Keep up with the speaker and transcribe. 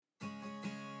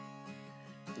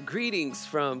Greetings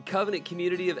from Covenant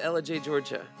Community of Ellijay,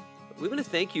 Georgia. We want to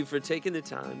thank you for taking the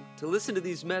time to listen to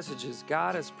these messages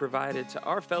God has provided to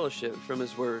our fellowship from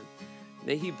His Word.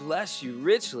 May He bless you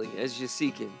richly as you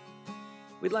seek Him.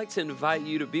 We'd like to invite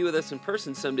you to be with us in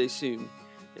person someday soon.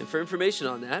 And for information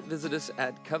on that, visit us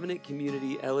at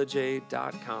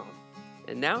covenantcommunityellijay.com.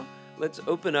 And now, let's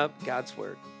open up God's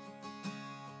Word.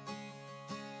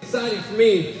 Exciting for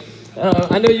me.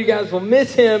 I know you guys will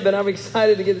miss him, but I'm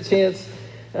excited to get the chance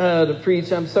to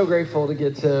preach. I'm so grateful to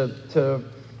get to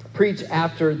preach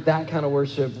after that kind of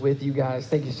worship with you guys.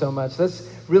 Thank you so much.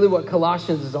 That's really what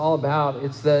Colossians is all about.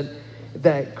 It's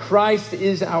that Christ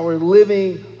is our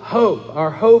living hope,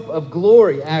 our hope of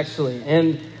glory, actually.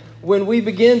 And when we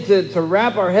begin to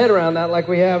wrap our head around that, like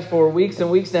we have for weeks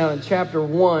and weeks now in chapter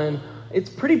 1, it's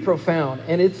pretty profound,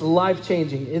 and it's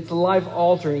life-changing. It's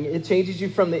life-altering. It changes you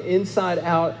from the inside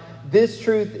out. This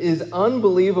truth is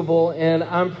unbelievable, and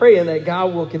I'm praying that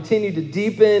God will continue to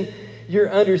deepen your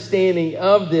understanding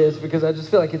of this, because I just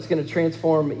feel like it's going to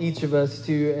transform each of us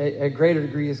to a greater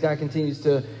degree as God continues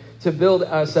to build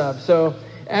us up. So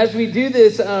as we do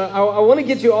this, I want to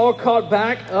get you all caught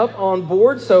back up on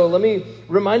board. So let me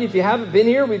remind you, if you haven't been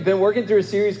here, we've been working through a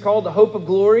series called The Hope of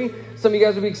Glory. Some of you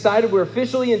guys will be excited. We're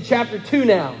officially in chapter 2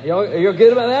 now. Are you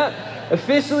good about that?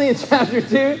 Officially in chapter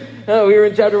 2. We were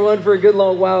in chapter 1 for a good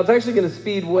long while. It's actually going to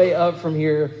speed way up from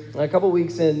here. A couple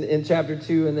weeks in chapter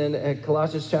 2, and then at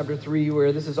Colossians chapter 3,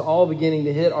 where this is all beginning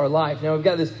to hit our life. Now we've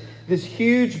got this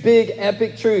huge, big,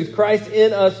 epic truth. Christ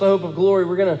in us, the hope of glory.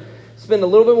 We're going to spend a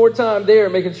little bit more time there,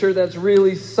 making sure that's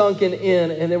really sunken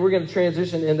in, and then we're going to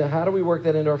transition into how do we work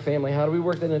that into our family? How do we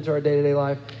work that into our day-to-day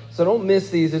life? So don't miss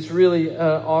these. It's really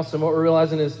awesome. What we're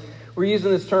realizing is we're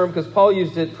using this term because Paul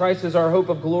used it. Christ is our hope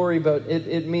of glory, but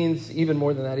it means even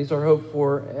more than that. He's our hope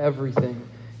for everything.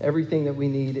 Everything that we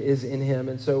need is in Him.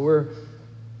 And so we're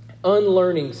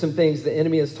unlearning some things the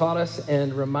enemy has taught us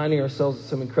and reminding ourselves of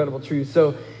some incredible truths.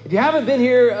 So if you haven't been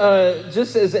here,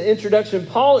 just as an introduction,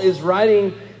 Paul is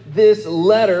writing this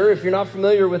letter. If you're not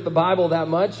familiar with the Bible that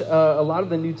much, a lot of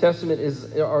the New Testament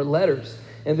are letters.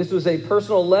 And this was a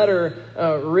personal letter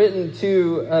written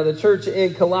to the church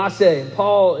in Colossae.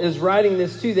 Paul is writing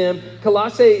this to them.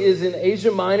 Colossae is in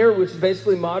Asia Minor, which is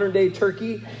basically modern-day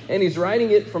Turkey. And he's writing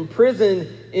it from prison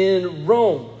in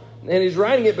Rome. And he's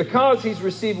writing it because he's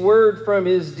received word from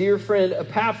his dear friend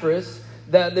Epaphras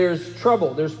that there's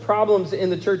trouble. There's problems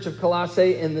in the church of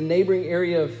Colossae. In the neighboring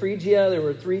area of Phrygia, there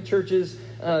were 3 churches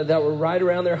that were right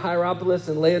around there, Hierapolis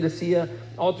and Laodicea.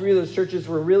 All 3 of those churches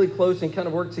were really close and kind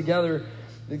of worked together.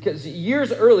 Because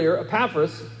years earlier,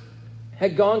 Epaphras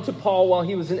had gone to Paul while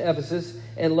he was in Ephesus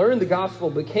and learned the gospel,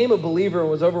 became a believer, and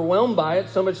was overwhelmed by it,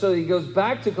 so much so that he goes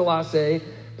back to Colossae,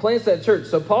 plants that church.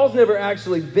 So Paul's never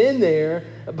actually been there,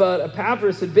 but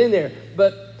Epaphras had been there.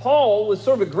 But Paul was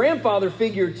sort of a grandfather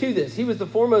figure to this. He was the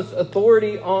foremost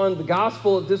authority on the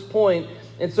gospel at this point.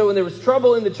 And so when there was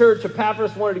trouble in the church,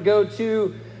 Epaphras wanted to go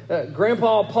to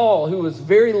Grandpa Paul, who was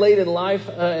very late in life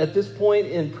at this point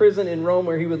in prison in Rome,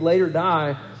 where he would later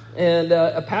die. And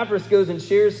Epaphras goes and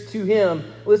shares to him,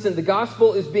 listen, the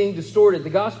gospel is being distorted. The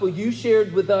gospel you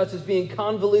shared with us is being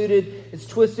convoluted. It's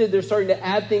twisted. They're starting to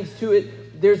add things to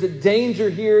it. There's a danger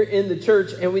here in the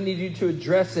church, and we need you to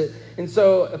address it. And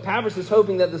so Epaphras is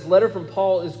hoping that this letter from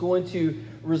Paul is going to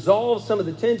resolve some of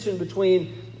the tension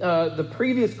between the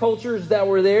previous cultures that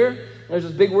were there. There's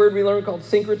this big word we learned called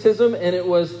syncretism, and it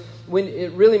was when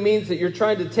it really means that you're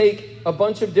trying to take a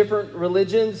bunch of different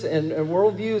religions and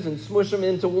worldviews and smush them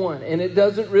into one. And it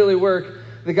doesn't really work.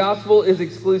 The gospel is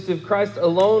exclusive. Christ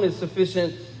alone is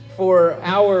sufficient for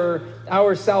our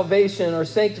salvation, our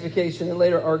sanctification, and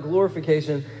later our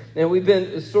glorification. And we've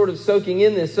been sort of soaking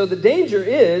in this. So the danger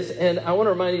is, and I want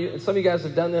to remind you, some of you guys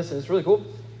have done this, and it's really cool.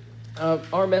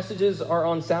 Our messages are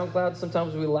on SoundCloud.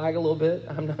 Sometimes we lag a little bit.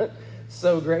 I'm not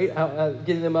so great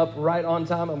getting them up right on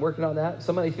time. I'm working on that.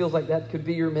 Somebody feels like that could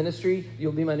be your ministry.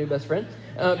 You'll be my new best friend.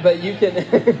 But you can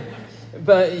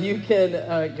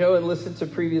go and listen to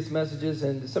previous messages,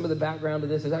 and some of the background of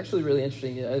this is actually really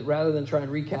interesting. Rather than try and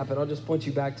recap it, I'll just point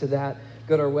you back to that.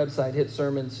 Go to our website, hit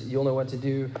sermons. You'll know what to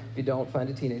do. If you don't, find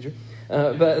a teenager.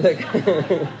 But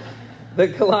the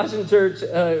Colossian church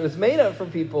was made up from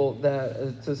people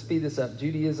that, to speed this up,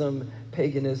 Judaism,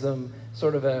 paganism,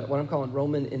 sort of what I'm calling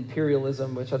Roman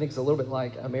imperialism, which I think is a little bit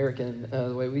like American,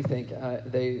 the way we think.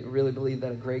 They really believe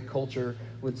that a great culture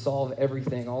would solve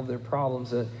everything, all of their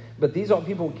problems. But these are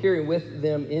people carrying with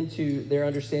them into their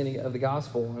understanding of the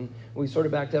gospel. And we sort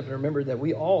of backed up and remembered that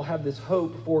we all have this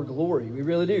hope for glory. We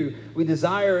really do. We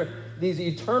desire these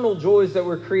eternal joys that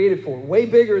we're created for, way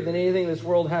bigger than anything this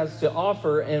world has to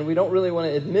offer, and we don't really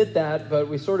want to admit that, but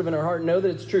we sort of in our heart know that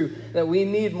it's true, that we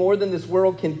need more than this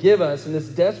world can give us, and this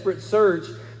desperate search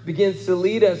begins to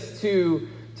lead us to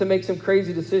make some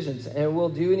crazy decisions, and we'll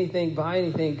do anything, buy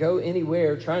anything, go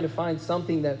anywhere, trying to find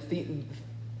something that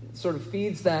sort of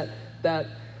feeds that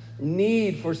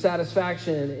need for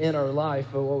satisfaction in our life.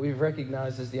 But what we've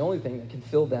recognized is the only thing that can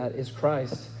fill that is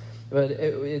Christ. But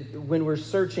when we're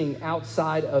searching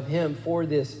outside of him for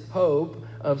this hope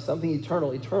of something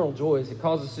eternal joys, it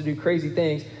causes us to do crazy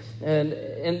things.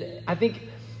 And I think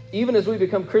even as we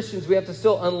become Christians, we have to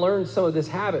still unlearn some of this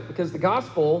habit, because the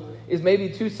gospel is maybe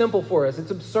too simple for us.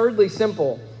 It's absurdly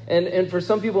simple. And for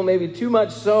some people, maybe too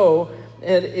much so.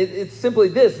 And it's simply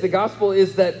this. The gospel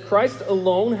is that Christ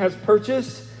alone has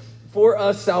purchased for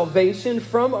us salvation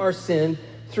from our sin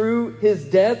through his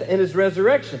death and his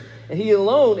resurrection. And he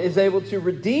alone is able to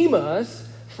redeem us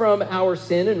from our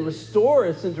sin and restore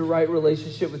us into right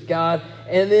relationship with God,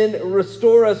 and then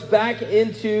restore us back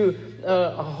into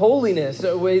holiness,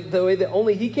 the way that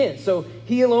only he can. So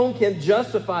he alone can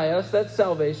justify us. That's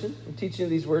salvation. I'm teaching you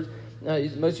these words.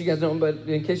 Most of you guys know them, but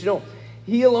in case you don't.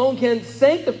 He alone can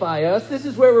sanctify us. This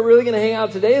is where we're really going to hang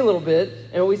out today a little bit.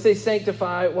 And when we say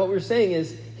sanctify, what we're saying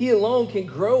is he alone can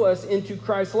grow us into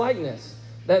Christ likeness.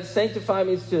 That sanctify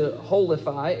means to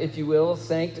holify, if you will.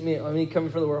 Sanct, I mean,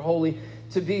 coming from the word holy,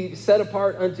 to be set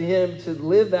apart unto him, to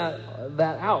live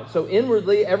that out. So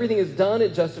inwardly, everything is done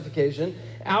at justification.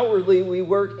 Outwardly, we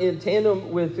work in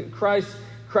tandem with Christ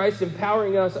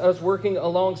empowering us working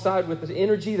alongside with the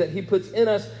energy that he puts in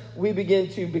us. We begin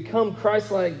to become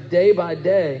Christ-like day by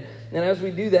day. And as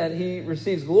we do that, he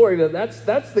receives glory. But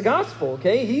that's the gospel,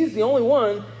 okay? He's the only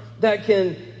one that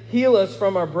can heal us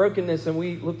from our brokenness, and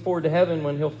we look forward to heaven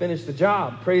when he'll finish the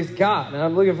job. Praise God. And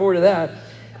I'm looking forward to that.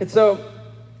 And so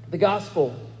the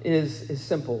gospel is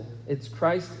simple. It's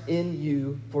Christ in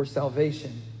you for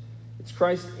salvation. It's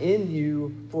Christ in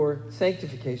you for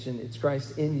sanctification. It's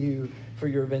Christ in you for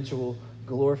your eventual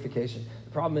glorification.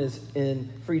 The problem is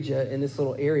in Phrygia, in this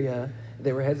little area,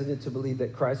 they were hesitant to believe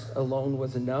that Christ alone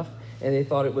was enough, and they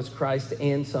thought it was Christ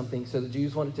and something. So the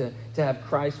Jews wanted to have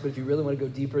Christ, but if you really want to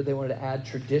go deeper, they wanted to add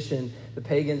tradition. The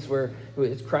pagans were,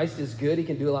 Christ is good, he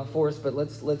can do a lot for us, but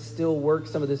let's still work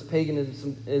some of this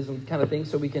paganism kind of thing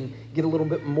so we can get a little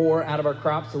bit more out of our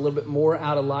crops, a little bit more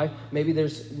out of life. Maybe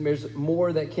there's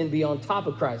more that can be on top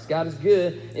of Christ. God is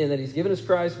good in that he's given us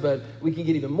Christ, but we can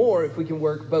get even more if we can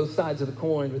work both sides of the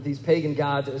coin with these pagan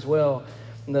gods as well.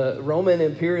 And the Roman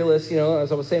imperialists,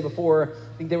 as I was saying before,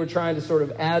 I think they were trying to sort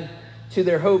of add to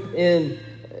their hope in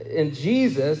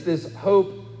Jesus, this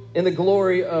hope in the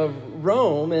glory of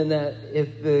Rome, and that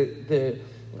if the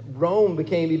Rome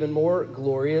became even more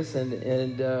glorious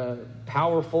and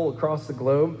powerful across the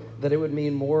globe, that it would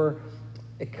mean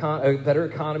a better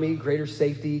economy, greater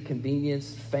safety,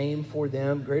 convenience, fame for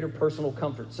them, greater personal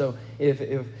comfort. So if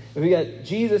we got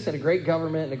Jesus and a great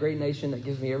government and a great nation that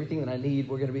gives me everything that I need,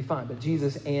 we're going to be fine. But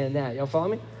Jesus and that. Y'all follow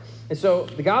me? And so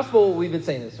the gospel, we've been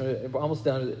saying this. We're almost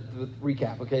done with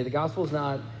recap, okay? The gospel is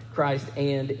not Christ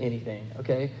and anything,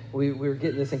 okay? We were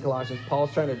getting this in Colossians.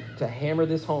 Paul's trying to hammer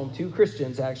this home to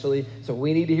Christians, actually, so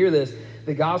we need to hear this.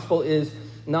 The gospel is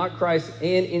not Christ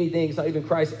and anything. It's not even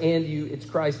Christ and you. It's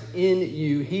Christ in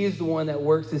you. He's the one that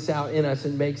works this out in us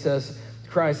and makes us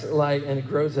Christ-like and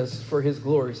grows us for his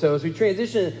glory. So as we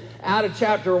transition out of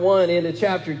chapter 1 into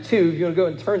chapter 2, if you want to go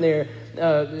and turn there,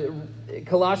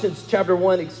 Colossians chapter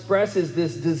 1 expresses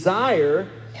this desire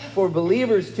for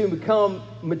believers to become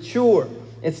mature.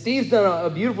 And Steve's done a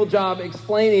beautiful job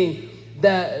explaining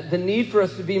that the need for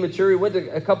us to be mature. He went to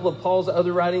a couple of Paul's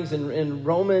other writings in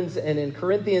Romans and in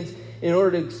Corinthians in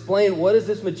order to explain what does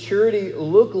this maturity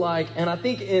look like. And I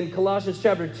think in Colossians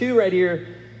chapter 2 right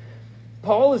here,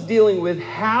 Paul is dealing with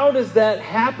how does that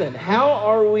happen?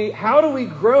 How do we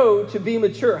grow to be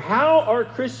mature? How are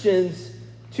Christians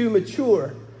to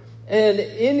mature? And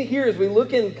in here, as we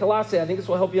look in Colossae, I think this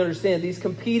will help you understand these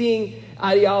competing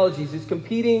ideologies, these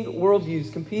competing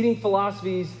worldviews, competing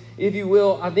philosophies, if you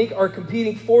will, I think are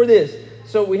competing for this.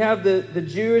 So we have the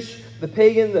Jewish, the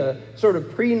pagan, the sort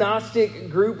of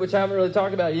pre-Gnostic group, which I haven't really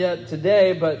talked about yet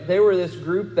today, but they were this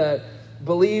group that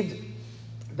believed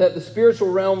that the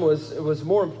spiritual realm was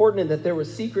more important and that there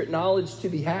was secret knowledge to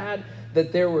be had,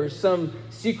 that there were some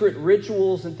secret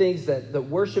rituals and things that the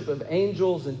worship of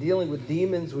angels and dealing with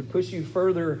demons would push you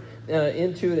further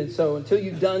into it. And so until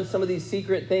you've done some of these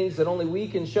secret things that only we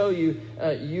can show you,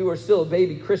 you are still a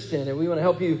baby Christian, and we want to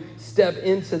help you step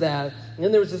into that. And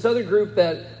then there was this other group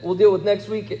that we'll deal with next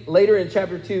week, later in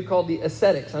chapter 2, called the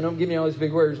ascetics. I know I'm giving you all these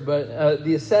big words, but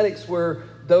the ascetics were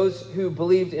those who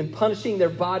believed in punishing their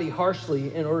body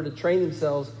harshly in order to train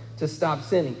themselves to stop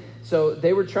sinning. So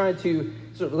they were trying to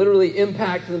sort of literally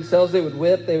impact themselves. They would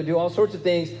whip, they would do all sorts of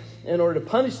things in order to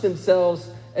punish themselves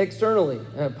externally,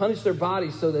 punish their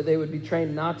bodies so that they would be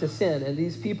trained not to sin. And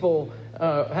these people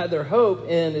had their hope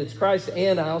in it's Christ,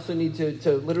 and I also need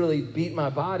to literally beat my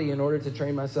body in order to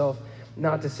train myself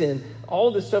not to sin.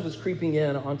 All this stuff is creeping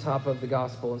in on top of the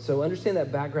gospel. And so understand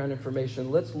that background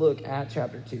information. Let's look at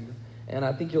chapter 2. And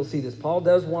I think you'll see this. Paul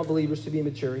does want believers to be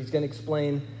mature. He's going to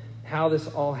explain how this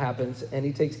all happens, and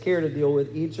he takes care to deal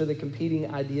with each of the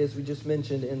competing ideas we just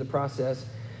mentioned in the process.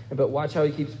 But watch how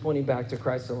he keeps pointing back to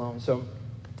Christ alone. So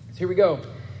here we go.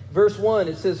 Verse 1,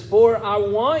 it says, "For I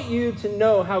want you to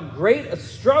know how great a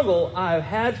struggle I have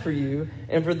had for you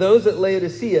and for those at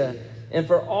Laodicea and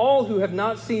for all who have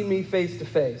not seen me face to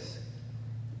face,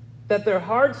 that their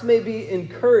hearts may be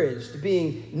encouraged,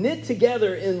 being knit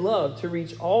together in love to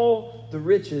reach all the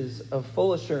riches of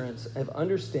full assurance of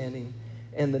understanding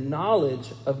and the knowledge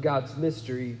of God's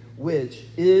mystery, which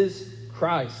is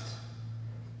Christ,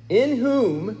 in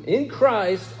whom, in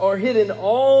Christ, are hidden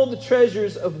all the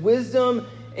treasures of wisdom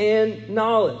and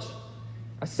knowledge.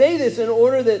 I say this in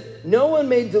order that no one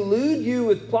may delude you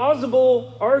with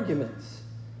plausible arguments.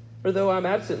 For though I'm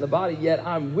absent in the body, yet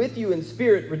I'm with you in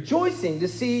spirit, rejoicing to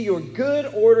see your good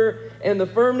order and the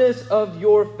firmness of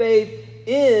your faith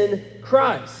in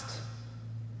Christ.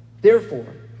 Therefore,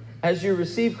 as you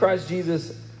receive Christ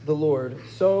Jesus the Lord,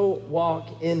 so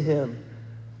walk in him,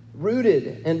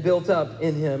 rooted and built up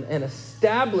in him and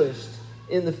established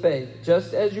in the faith,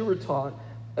 just as you were taught,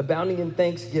 abounding in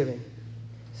thanksgiving.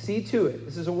 See to it,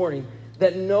 this is a warning,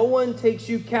 that no one takes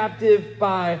you captive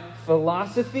by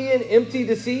philosophy and empty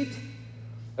deceit,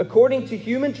 according to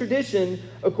human tradition,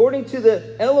 according to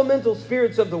the elemental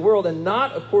spirits of the world, and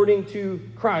not according to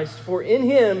Christ. For in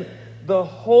him the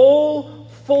whole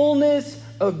fullness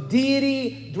of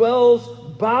deity dwells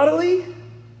bodily,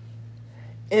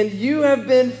 and you have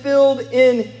been filled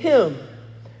in him,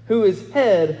 who is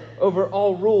head over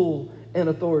all rule and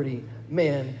authority.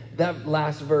 Man, that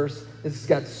last verse, this has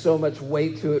got so much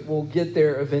weight to it. We'll get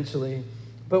there eventually.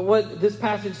 But what this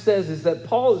passage says is that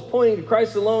Paul is pointing to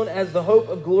Christ alone as the hope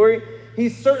of glory.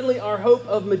 He's certainly our hope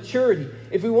of maturity.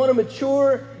 If we want to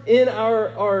mature in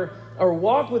our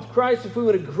walk with Christ, if we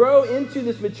want to grow into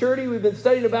this maturity we've been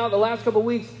studying about the last couple of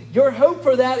weeks, your hope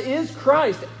for that is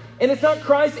Christ. And it's not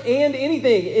Christ and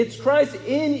anything. It's Christ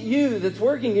in you that's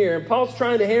working here. And Paul's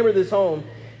trying to hammer this home.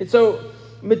 And so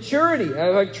maturity,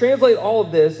 I translate all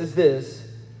of this as this,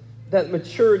 that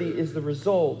maturity is the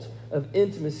result of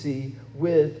intimacy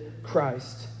with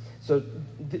Christ. So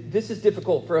this is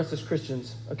difficult for us as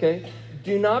Christians, okay?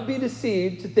 Do not be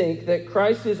deceived to think that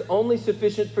Christ is only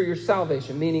sufficient for your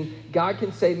salvation, meaning God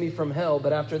can save me from hell,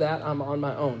 but after that, I'm on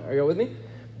my own. Are you with me?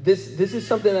 This is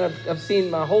something that I've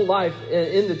seen my whole life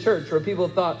in the church, where people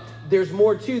have thought there's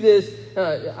more to this.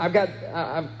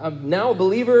 I'm now a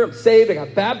believer, I'm saved, I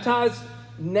got baptized.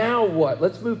 Now what?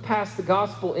 Let's move past the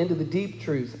gospel into the deep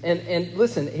truth. And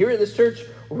listen, here at this church,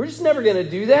 we're just never going to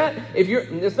do that.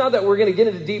 It's not that we're going to get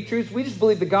into deep truths. We just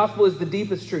believe the gospel is the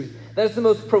deepest truth. That's the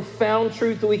most profound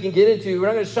truth that we can get into. We're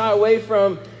not going to shy away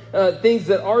from things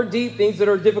that are deep, things that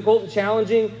are difficult and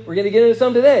challenging. We're going to get into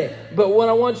some today. But what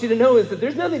I want you to know is that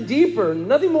there's nothing deeper,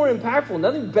 nothing more impactful,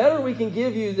 nothing better we can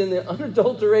give you than the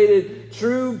unadulterated,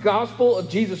 true gospel of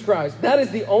Jesus Christ. That is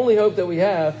the only hope that we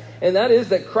have. And that is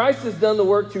that Christ has done the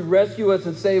work to rescue us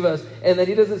and save us. And that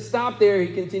he doesn't stop there.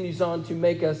 He continues on to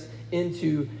make us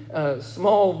into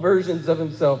small versions of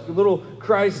himself, little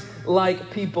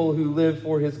Christ-like people who live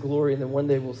for his glory, and then one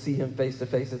day we'll see him face to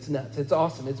face. It's nuts. It's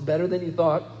awesome. It's better than you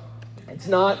thought. It's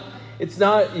not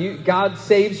God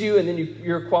saves you and then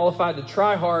you're qualified to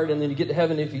try hard, and then you get to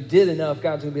heaven. If you did enough,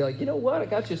 God's going to be like, you know what? I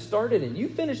got you started and you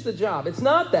finished the job. It's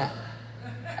not that.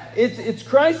 It's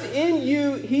Christ in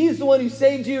you. He's the one who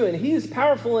saved you, and he is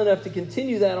powerful enough to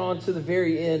continue that on to the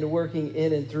very end, working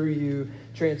in and through you,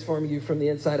 transforming you from the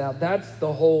inside out. That's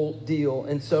the whole deal.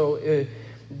 And so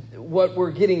what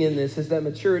we're getting in this is that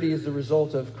maturity is the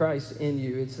result of Christ in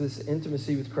you. It's this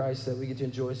intimacy with Christ that we get to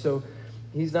enjoy. So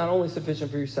he's not only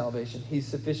sufficient for your salvation, he's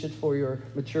sufficient for your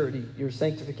maturity, your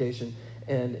sanctification,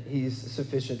 and he's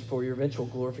sufficient for your eventual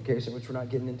glorification, which we're not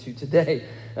getting into today.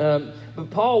 But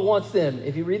Paul wants them,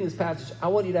 if you read in this passage, I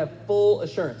want you to have full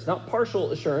assurance, not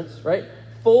partial assurance, right?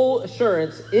 Full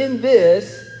assurance in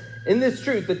this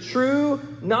truth, the true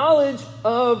knowledge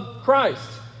of Christ.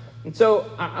 And so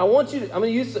I'm going to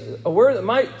use a word that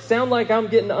might sound like I'm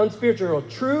getting unspiritual.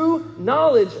 True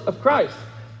knowledge of Christ.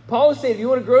 Paul is saying, if you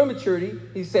want to grow in maturity,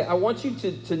 he's saying, I want you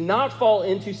to not fall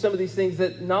into some of these things,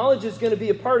 that knowledge is going to be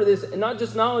a part of this, and not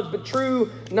just knowledge, but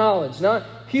true knowledge, not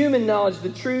human knowledge, the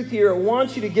truth here. I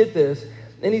want you to get this.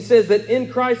 And he says that in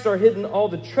Christ are hidden all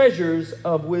the treasures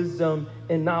of wisdom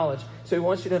and knowledge. So he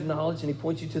wants you to have knowledge, and he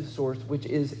points you to the source, which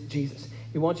is Jesus.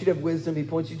 He wants you to have wisdom. He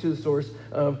points you to the source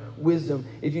of wisdom.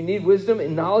 If you need wisdom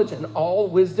and knowledge, and all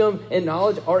wisdom and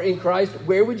knowledge are in Christ,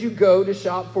 where would you go to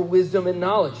shop for wisdom and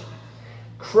knowledge?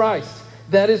 Christ.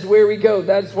 That is where we go.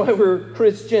 That's why we're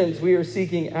Christians. We are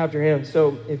seeking after him.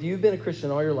 So if you've been a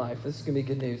Christian all your life, this is going to be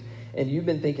good news. And you've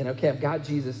been thinking, okay, I've got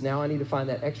Jesus. Now I need to find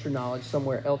that extra knowledge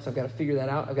somewhere else. I've got to figure that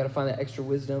out. I've got to find that extra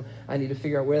wisdom. I need to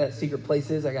figure out where that secret place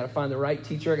is. I got to find the right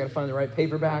teacher. I got to find the right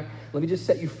paperback. Let me just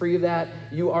set you free of that.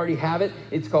 You already have it.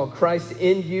 It's called Christ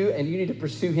in you, and you need to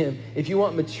pursue him. If you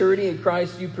want maturity in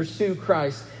Christ, you pursue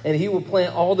Christ, and he will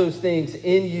plant all those things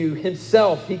in you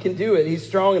himself. He can do it. He's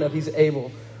strong enough. He's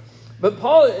able. But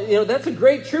Paul, that's a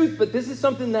great truth, but this is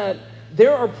something that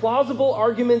there are plausible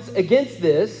arguments against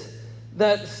this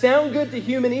that sound good to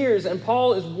human ears, and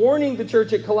Paul is warning the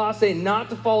church at Colossae not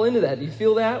to fall into that. Do you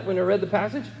feel that when I read the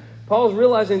passage? Paul is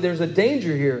realizing there's a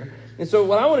danger here. And so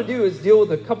what I want to do is deal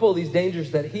with a couple of these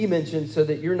dangers that he mentioned so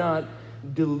that you're not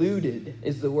deluded,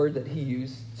 is the word that he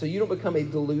used, so you don't become a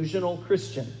delusional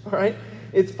Christian, all right?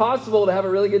 It's possible to have a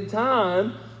really good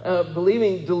time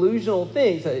believing delusional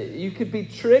things. You could be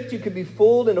tricked, you could be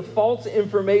fooled into false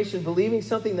information, believing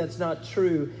something that's not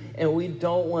true, and we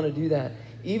don't want to do that.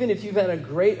 Even if you've had a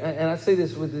great, and I say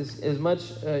this with as much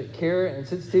care and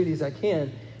sensitivity as I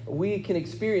can, we can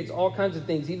experience all kinds of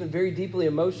things, even very deeply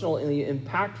emotional and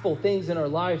impactful things in our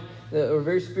life, or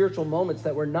very spiritual moments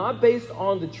that were not based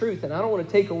on the truth. And I don't want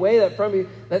to take away that from you,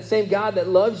 that same God that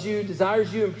loves you,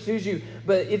 desires you, and pursues you.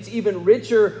 But it's even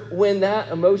richer when that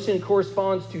emotion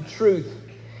corresponds to truth.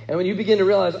 And when you begin to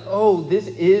realize, oh, this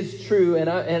is true, and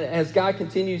as God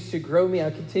continues to grow me, I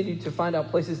continue to find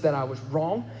out places that I was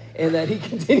wrong, and that he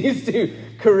continues to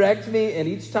correct me. And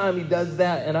each time he does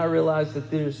that, and I realize that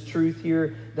there's truth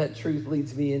here, that truth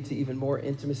leads me into even more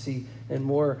intimacy and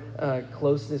more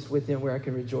closeness with him, where I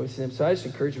can rejoice in him. So I just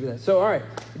encourage you with that. So, all right,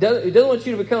 he doesn't want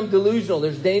you to become delusional.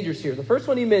 There's dangers here. The first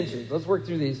one he mentions, let's work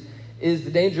through these, is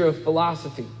the danger of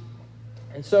philosophy.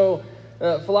 And so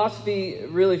philosophy,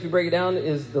 really, if you break it down,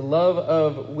 is the love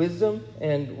of wisdom.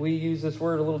 And we use this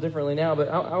word a little differently now, but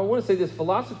I want to say this: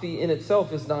 philosophy in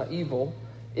itself is not evil.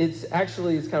 It's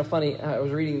kind of funny. I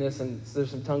was reading this, and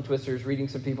there's some tongue twisters reading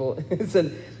some people. It's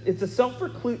a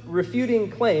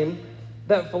self-refuting claim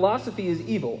that philosophy is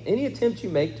evil. Any attempt you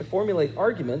make to formulate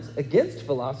arguments against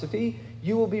philosophy,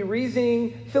 you will be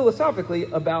reasoning philosophically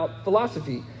about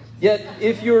philosophy. Yet,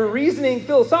 if you're reasoning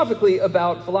philosophically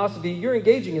about philosophy, you're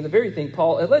engaging in the very thing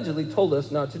Paul allegedly told us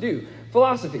not to do: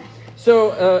 philosophy.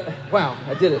 So, wow,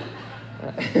 I did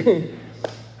it.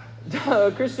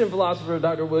 Christian philosopher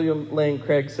Dr. William Lane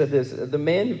Craig said this: the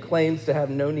man who claims to have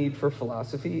no need for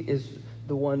philosophy is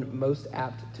the one most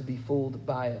apt to be fooled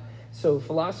by it. So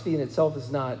philosophy in itself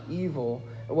is not evil.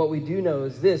 What we do know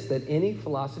is this: that any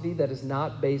philosophy that is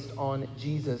not based on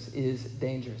Jesus is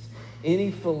dangerous.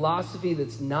 Any philosophy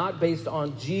that's not based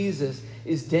on Jesus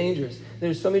is dangerous.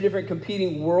 There's so many different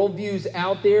competing worldviews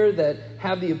out there that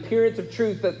have the appearance of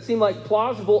truth, that seem like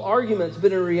plausible arguments,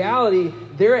 but in reality,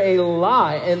 they're a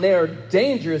lie, and they are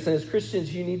dangerous. And as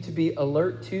Christians, you need to be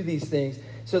alert to these things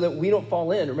so that we don't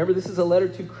fall in. Remember, this is a letter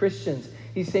to Christians.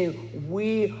 He's saying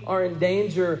we are in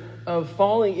danger of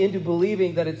falling into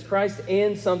believing that it's Christ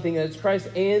and something, that it's Christ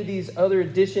and these other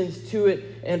additions to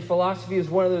it, and philosophy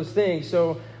is one of those things.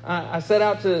 So I set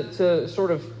out to sort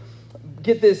of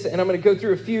get this, and I'm going to go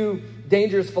through a few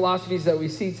dangerous philosophies that we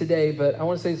see today, but I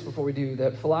want to say this before we do,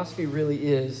 that philosophy really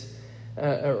is,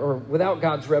 or without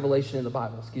God's revelation in the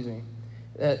Bible,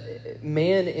 that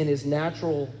man in his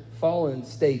natural fallen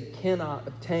state cannot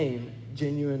obtain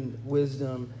genuine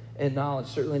wisdom and knowledge,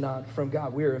 certainly not from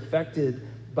God. We are affected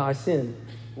by sin.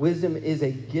 Wisdom is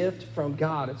a gift from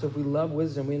God, and so if we love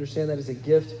wisdom, we understand that as a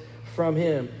gift from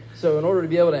him. So in order to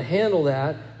be able to handle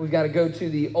that, we've got to go to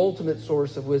the ultimate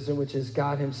source of wisdom, which is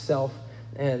God himself,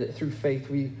 and through faith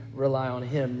we rely on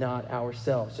him, not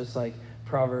ourselves. Just like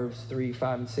Proverbs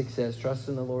 3:5-6 says, trust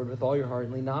in the Lord with all your heart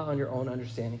and lean not on your own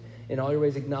understanding. In all your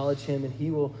ways acknowledge him, and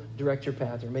he will direct your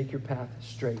path, or make your path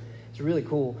straight. It's really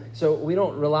cool. So we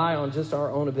don't rely on just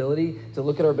our own ability to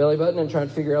look at our belly button and try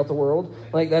and figure out the world.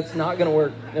 Like, that's not going to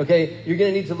work, okay? You're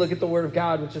going to need to look at the Word of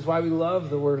God, which is why we love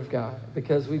the Word of God,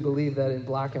 because we believe that in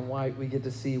black and white we get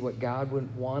to see what God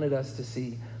wanted us to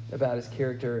see about his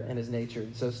character and his nature.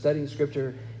 So studying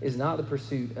Scripture is not the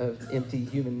pursuit of empty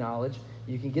human knowledge.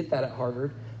 You can get that at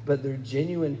Harvard, but the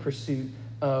genuine pursuit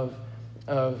of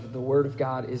of the Word of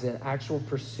God is an actual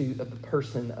pursuit of the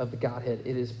person of the Godhead.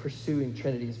 It is pursuing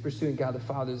Trinity. It's pursuing God the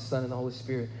Father, the Son, and the Holy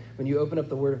Spirit. When you open up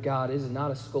the Word of God, it is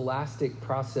not a scholastic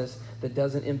process that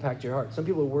doesn't impact your heart. Some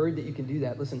people are worried that you can do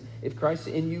that. Listen, if Christ's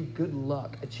in you, good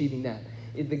luck achieving that.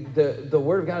 The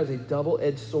Word of God is a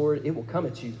double-edged sword. It will come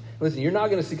at you. Listen, you're not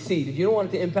going to succeed. If you don't want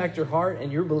it to impact your heart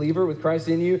and you're a believer with Christ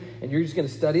in you and you're just going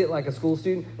to study it like a school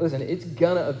student, listen, it's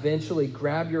going to eventually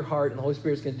grab your heart and the Holy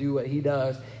Spirit's going to do what he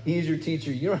does. He's your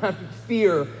teacher. You don't have to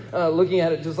fear looking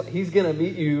at it, just like he's going to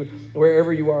meet you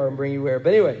wherever you are and bring you where.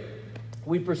 But anyway,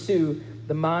 we pursue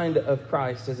the mind of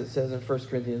Christ, as it says in 1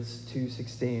 Corinthians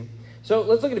 2:16. So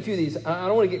let's look at a few of these. I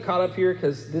don't want to get caught up here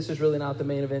because this is really not the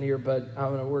main event here, but I'm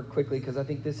going to work quickly because I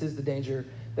think this is the danger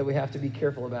that we have to be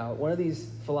careful about. One of these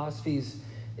philosophies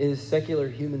is secular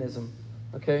humanism,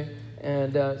 okay?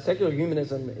 And secular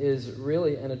humanism is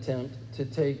really an attempt to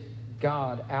take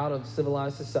God out of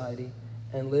civilized society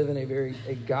and live in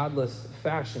a godless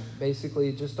fashion,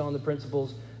 basically just on the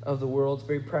principles of the world. It's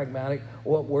very pragmatic.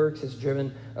 What works is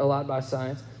driven a lot by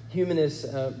science. Humanists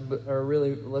are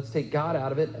really, let's take God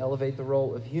out of it, elevate the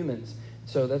role of humans.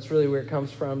 So that's really where it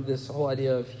comes from, this whole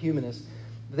idea of humanists.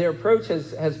 Their approach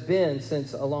has been,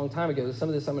 since a long time ago, some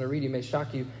of this I'm going to read you may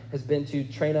shock you, has been to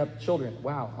train up children.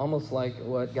 Wow, almost like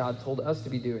what God told us to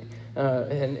be doing.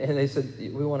 And they said,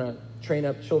 we want to train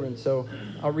up children. So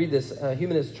I'll read this.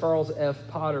 Humanist Charles F.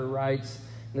 Potter writes,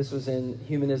 and this was in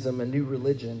Humanism, A New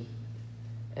Religion.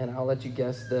 And I'll let you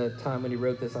guess the time when he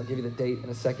wrote this. I'll give you the date in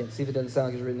a second. See if it doesn't sound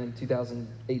like it was written in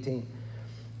 2018. It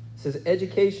says,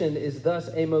 education is thus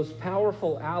a most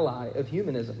powerful ally of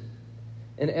humanism.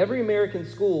 And every American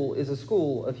school is a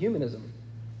school of humanism.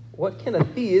 What can a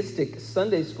theistic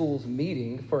Sunday school's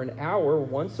meeting for an hour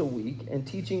once a week and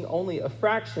teaching only a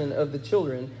fraction of the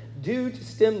children do to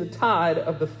stem the tide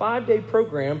of the 5-day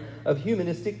program of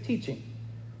humanistic teaching?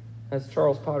 That's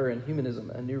Charles Potter in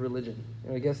Humanism, A New Religion.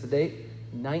 You want to guess the date?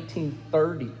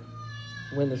 1930,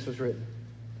 when this was written.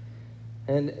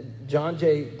 And John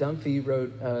J. Dunphy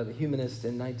wrote The Humanist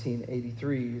in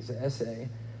 1983. It's an essay.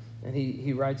 And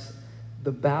he writes,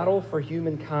 the battle for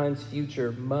humankind's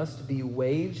future must be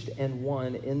waged and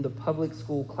won in the public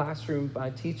school classroom by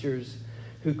teachers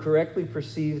who correctly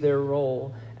perceive their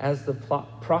role as the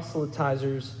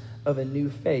proselytizers of a new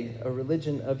faith, a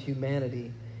religion of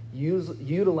humanity,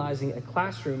 utilizing a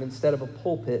classroom instead of a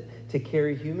pulpit to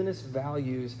carry humanist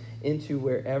values into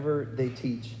wherever they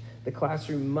teach. The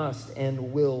classroom must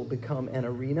and will become an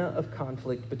arena of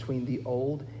conflict between the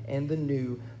old and the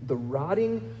new, the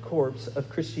rotting corpse of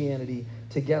Christianity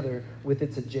together with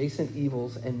its adjacent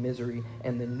evils and misery,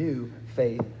 and the new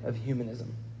faith of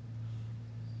humanism.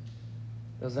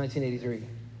 That was 1983.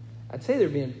 I'd say they're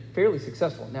being fairly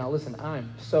successful. Now, listen,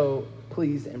 I'm so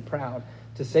pleased and proud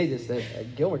to say this,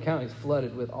 that Gilmer County is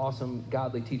flooded with awesome,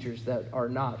 godly teachers that are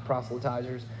not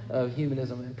proselytizers of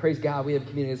humanism. And praise God, we have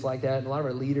communities like that. And a lot of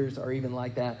our leaders are even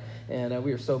like that. And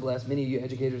we are so blessed. Many of you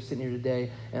educators sitting here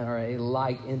today and are a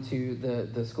light into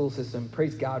the school system.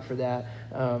 Praise God for that.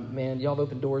 Man, y'all have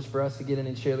opened doors for us to get in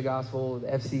and share the gospel with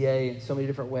FCA in so many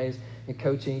different ways. And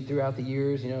coaching throughout the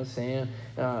years, Sam,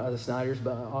 the Snyders.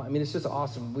 But I mean, it's just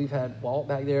awesome. We've had Walt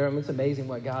back there. I mean, it's amazing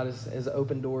what God has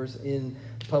opened doors in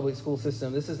the public school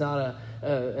system. This is not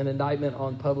an indictment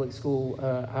on public school.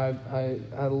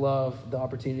 I love the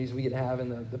opportunities we get to have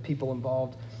and the people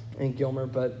involved in Gilmer.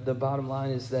 But the bottom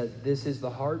line is that this is the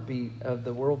heartbeat of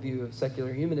the worldview of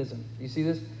secular humanism. You see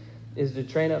this? Is to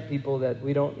train up people that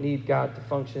we don't need God to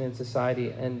function in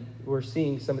society. And we're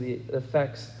seeing some of the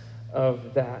effects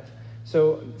of that.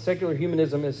 So secular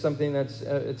humanism is something that's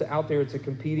it's out there. It's a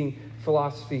competing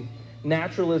philosophy.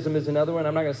 Naturalism is another one.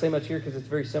 I'm not going to say much here because it's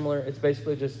very similar. It's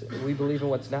basically just we believe in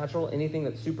what's natural. Anything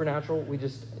that's supernatural, we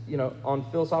just, on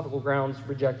philosophical grounds,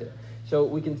 reject it. So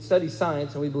we can study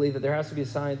science, and we believe that there has to be a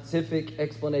scientific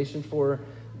explanation for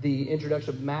the introduction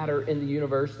of matter in the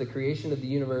universe, the creation of the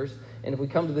universe. And if we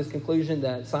come to this conclusion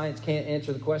that science can't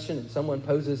answer the question and someone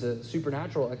poses a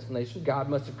supernatural explanation, God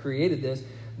must have created this,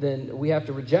 then we have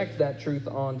to reject that truth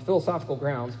on philosophical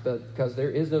grounds, but because there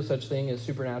is no such thing as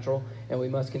supernatural, and we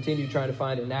must continue trying to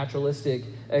find a naturalistic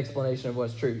explanation of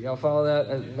what's true. Y'all follow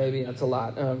that? Maybe that's a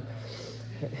lot.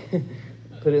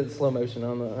 Put it in slow motion.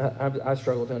 I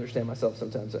struggle to understand myself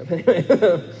sometimes. Anyway,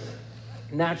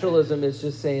 naturalism is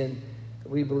just saying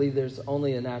we believe there's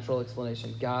only a natural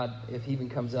explanation. God, if he even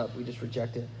comes up, we just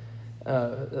reject it.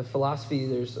 The philosophy,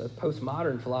 there's a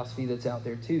postmodern philosophy that's out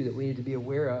there too that we need to be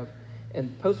aware of.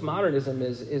 And postmodernism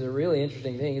is a really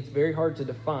interesting thing. It's very hard to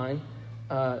define.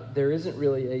 there isn't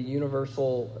really a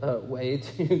universal way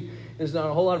to, there's not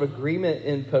a whole lot of agreement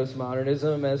in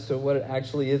postmodernism as to what it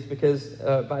actually is because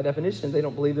by definition, they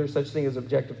don't believe there's such thing as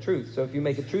objective truth. So if you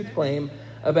make a truth claim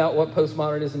about what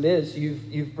postmodernism is,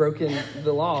 you've broken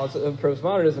the laws of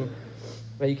postmodernism.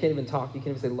 But you can't even talk, you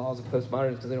can't even say laws of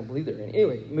postmodernism because they don't believe there are any.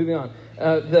 Anyway, moving on.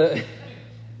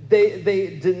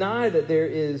 They deny that there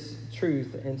is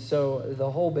truth, and so the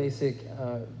whole basic,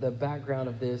 the background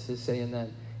of this is saying that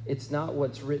it's not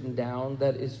what's written down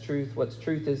that is truth. What's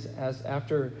truth is as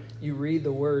after you read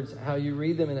the words, how you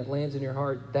read them and it lands in your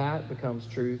heart, that becomes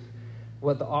truth.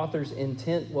 What the author's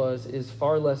intent was is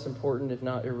far less important, if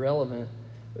not irrelevant.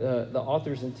 The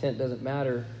author's intent doesn't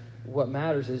matter. What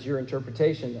matters is your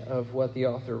interpretation of what the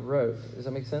author wrote. Does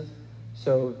that make sense?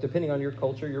 So depending on your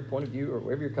culture, your point of view, or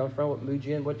wherever you're coming from, what mood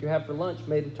you're in, what you have for lunch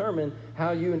may determine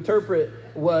how you interpret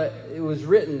what it was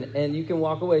written. And you can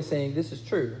walk away saying, this is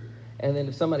true. And then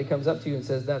if somebody comes up to you and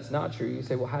says, that's not true, you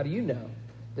say, well, how do you know?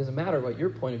 It doesn't matter what your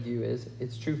point of view is.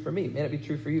 It's true for me. It may not be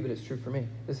true for you, but it's true for me.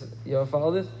 Y'all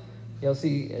follow this? You'll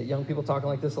see young people talking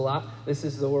like this a lot. This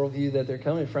is the worldview that they're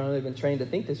coming from. They've been trained to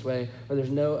think this way, where there's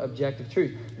no objective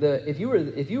truth. If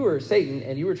you were Satan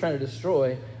and you were trying to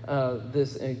destroy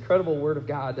this incredible word of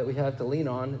God that we have to lean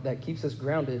on that keeps us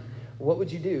grounded, what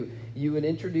would you do? You would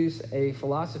introduce a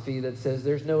philosophy that says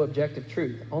there's no objective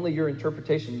truth. Only your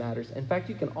interpretation matters. In fact,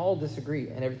 you can all disagree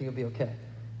and everything will be okay.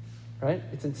 Right?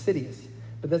 It's insidious.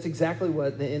 But that's exactly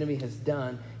what the enemy has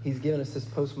done. He's given us this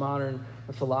postmodern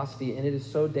philosophy, and it is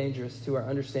so dangerous to our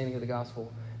understanding of the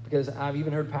gospel. Because I've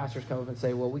even heard pastors come up and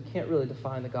say, well, we can't really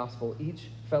define the gospel. Each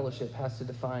fellowship has to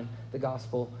define the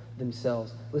gospel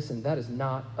themselves. Listen, that is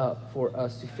not up for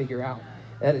us to figure out.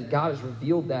 God has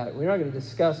revealed that. We're not going to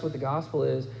discuss what the gospel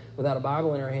is without a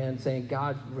Bible in our hand saying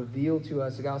God revealed to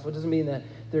us the gospel. It doesn't mean that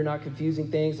they're not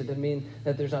confusing things. It doesn't mean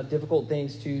that there's not difficult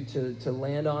things to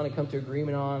land on and come to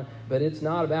agreement on. But it's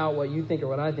not about what you think or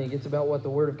what I think. It's about what the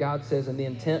Word of God says and the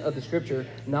intent of the Scripture,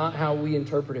 not how we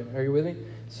interpret it. Are you with me?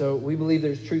 So we believe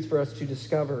there's truth for us to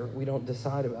discover. We don't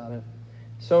decide about it.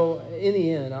 So in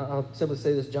the end, I'll simply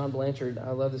say this. John Blanchard,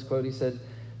 I love this quote. He said,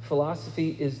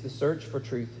 philosophy is the search for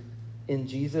truth. In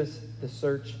Jesus, the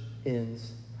search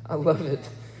ends. I love it.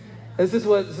 This is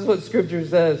what Scripture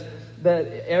says, that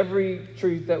every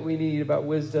truth that we need about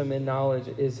wisdom and knowledge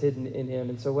is hidden in Him.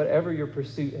 And so whatever your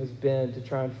pursuit has been to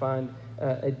try and find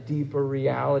a deeper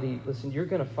reality, listen, you're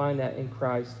going to find that in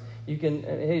Christ. You can,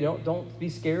 hey, don't be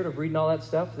scared of reading all that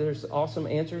stuff. There's awesome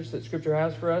answers that Scripture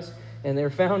has for us, and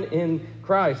they're found in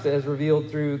Christ as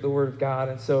revealed through the Word of God.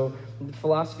 And so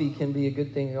philosophy can be a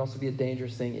good thing. It can also be a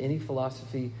dangerous thing. Any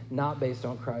philosophy not based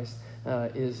on Christ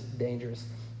is dangerous.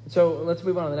 So let's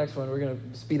move on to the next one. We're going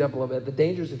to speed up a little bit. The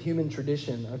dangers of human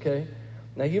tradition, okay?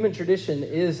 Now, human tradition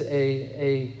is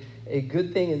a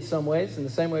good thing in some ways. In the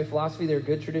same way philosophy, there are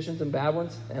good traditions and bad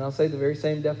ones. And I'll say the very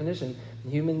same definition.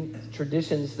 Human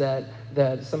traditions that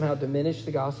somehow diminish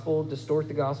the gospel, distort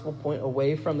the gospel, point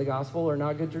away from the gospel are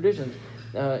not good traditions.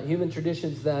 Human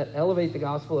traditions that elevate the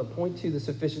gospel, that point to the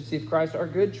sufficiency of Christ are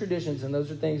good traditions, and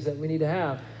those are things that we need to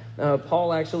have.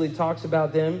 Paul actually talks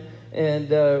about them,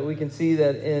 and we can see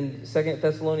that in 2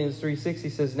 Thessalonians 3:6, he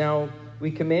says, now we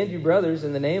command you, brothers,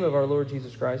 in the name of our Lord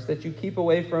Jesus Christ, that you keep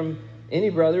away from any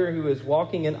brother who is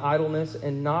walking in idleness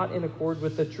and not in accord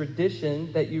with the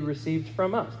tradition that you received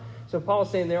from us. So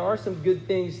Paul's saying there are some good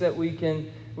things that we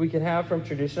can have from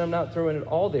tradition. I'm not throwing it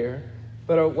all there,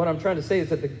 but what I'm trying to say is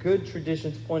that the good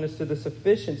traditions point us to the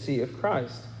sufficiency of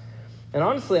Christ. And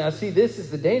honestly, I see this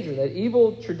as the danger, that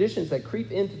evil traditions that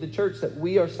creep into the church that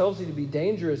we ourselves need to be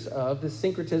dangerous of, this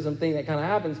syncretism thing that kind of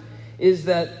happens, is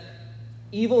that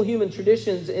evil human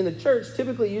traditions in the church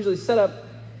typically usually set up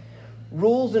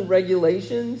rules and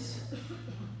regulations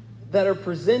that are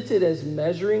presented as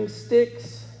measuring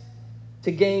sticks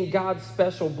to gain God's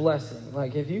special blessing.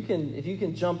 Like if you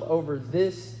can jump over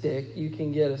this stick, you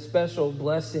can get a special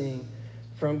blessing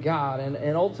from God.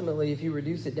 And ultimately, if you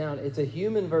reduce it down, it's a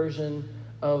human version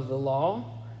of the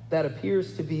law that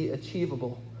appears to be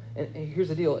achievable. And here's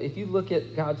the deal. If you look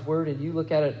at God's word and you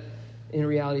look at it in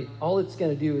reality, all it's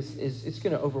going to do is it's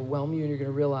going to overwhelm you, and you're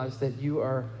going to realize that you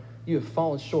have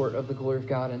fallen short of the glory of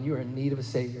God and you are in need of a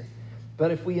Savior. But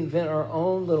if we invent our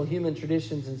own little human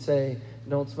traditions and say,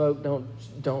 don't smoke,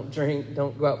 don't drink,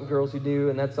 don't go out with girls who do,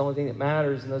 and that's the only thing that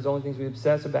matters, and those are the only things we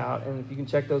obsess about, and if you can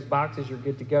check those boxes, you're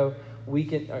good to go. Are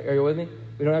you with me?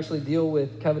 We don't actually deal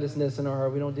with covetousness in our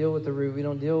heart. We don't deal with the root. We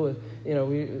don't deal with,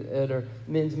 at our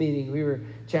men's meeting, we were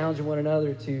challenging one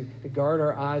another to guard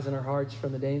our eyes and our hearts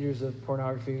from the dangers of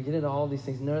pornography. We get into all these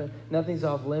things. Nothing's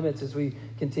off limits as we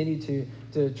continue to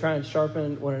to try and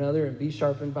sharpen one another and be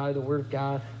sharpened by the Word of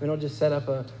God. We don't just set up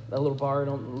a little bar,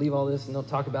 don't leave all this and don't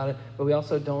talk about it, but we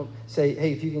also don't say,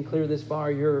 hey, if you can clear this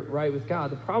bar, you're right with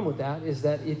God. The problem with that is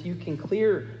that if you can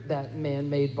clear that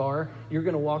man-made bar, you're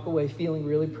going to walk away feeling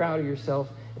really proud of yourself,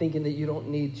 thinking that you don't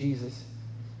need Jesus.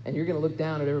 And you're going to look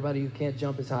down at everybody who can't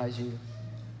jump as high as you,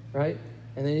 right?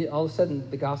 And then all of a sudden,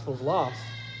 the gospel's lost.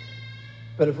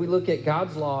 But if we look at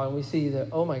God's law and we see that,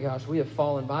 oh my gosh, we have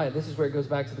fallen by it. This is where it goes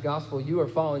back to the gospel. You are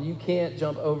fallen. You can't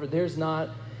jump over. There's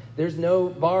no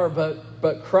bar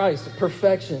but Christ,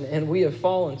 perfection, and we have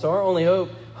fallen. So our only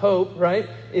hope, right,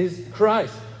 is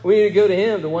Christ. We need to go to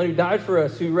him, the one who died for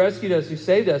us, who rescued us, who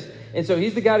saved us. And so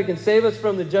he's the God who can save us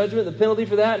from the judgment, the penalty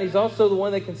for that. And he's also the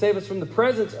one that can save us from the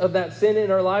presence of that sin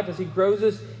in our life as he grows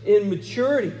us in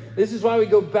maturity. This is why we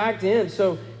go back to him.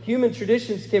 So human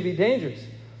traditions can be dangerous.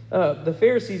 The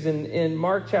Pharisees in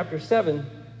Mark chapter 7,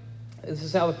 this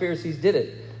is how the Pharisees did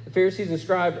it. The Pharisees and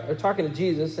scribes are talking to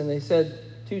Jesus, and they said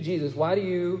to Jesus, why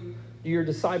do your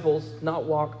disciples not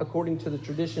walk according to the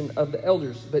tradition of the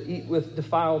elders, but eat with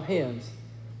defiled hands?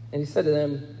 And he said to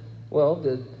them, well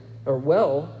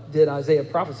did Isaiah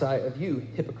prophesy of you,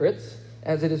 hypocrites,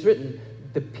 as it is written,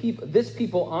 this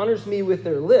people honors me with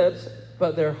their lips,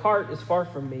 but their heart is far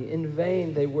from me. In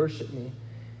vain they worship me,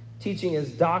 teaching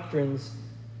as doctrines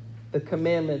the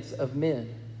commandments of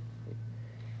men.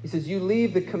 He says, you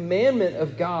leave the commandment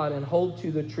of God and hold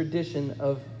to the tradition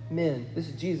of men. This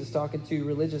is Jesus talking to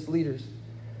religious leaders.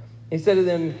 He said to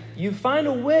them, you find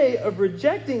a way of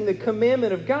rejecting the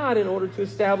commandment of God in order to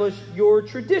establish your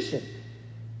tradition.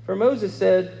 For Moses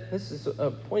said, this is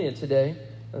poignant today.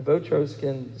 Votros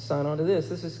can sign on to this.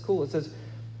 This is cool. It says,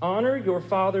 honor your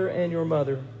father and your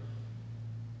mother.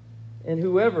 And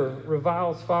whoever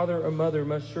reviles father or mother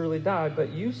must surely die. But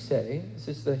you say, this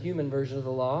is the human version of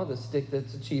the law, the stick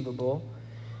that's achievable.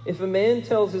 If a man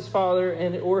tells his father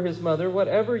or his mother,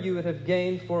 whatever you would have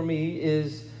gained for me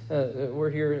is,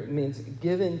 word here means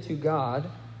given to God,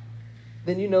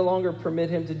 then you no longer permit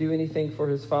him to do anything for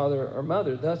his father or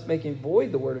mother, thus making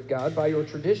void the word of God by your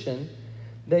tradition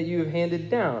that you have handed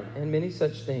down, and many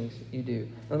such things you do.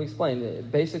 Let me explain.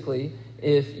 Basically,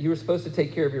 if you were supposed to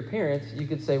take care of your parents, you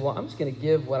could say, well, I'm just going to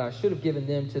give what I should have given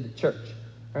them to the church,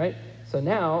 right? So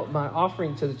now my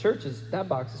offering to the church is, that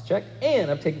box is checked,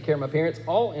 and I've taken care of my parents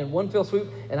all in one fell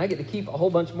swoop, and I get to keep a whole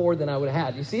bunch more than I would have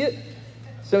had. You see it?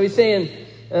 So he's saying,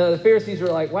 the Pharisees were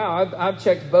like, wow, I've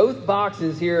checked both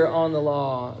boxes here on the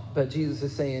law. But Jesus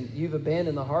is saying, you've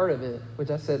abandoned the heart of it, which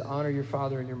I said, honor your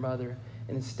father and your mother.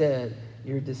 And instead,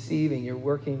 you're deceiving, you're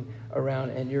working around,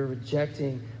 and you're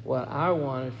rejecting what I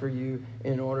wanted for you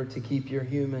in order to keep your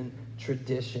human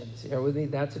traditions. You know, with me,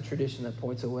 that's a tradition that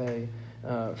points away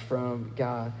from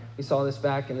God. We saw this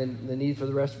back in the need for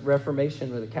the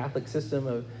Reformation, with the Catholic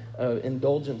system of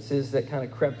indulgences that kind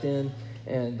of crept in,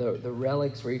 and the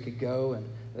relics where you could go, and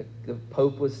the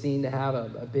Pope was seen to have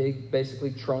a big,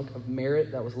 basically, trunk of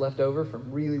merit that was left over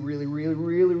from really, really, really,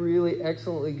 really, really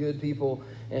excellently good people,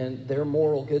 and their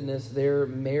moral goodness, their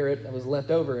merit that was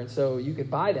left over. And so you could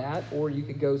buy that, or you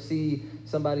could go see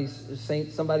somebody's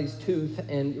tooth,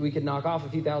 and we could knock off a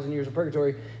few thousand years of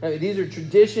purgatory. I mean, these are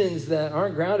traditions that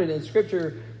aren't grounded in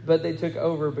Scripture, but they took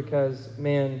over because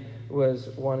man was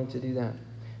wanting to do that.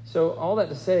 So all that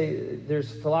to say,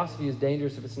 philosophy is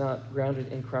dangerous if it's not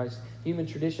grounded in Christ. Human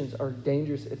traditions are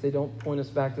dangerous if they don't point us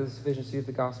back to the sufficiency of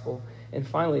the gospel. And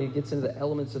finally, it gets into the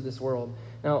elements of this world.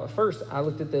 Now, first, I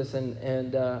looked at this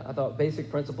and I thought basic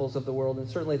principles of the world, and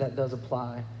certainly that does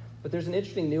apply. But there's an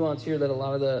interesting nuance here that a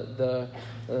lot of the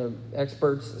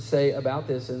experts say about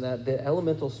this, and that the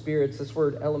elemental spirits, this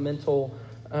word elemental,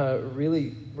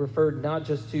 really referred not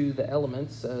just to the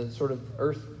elements, sort of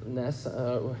earthness,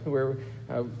 where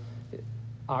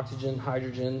oxygen,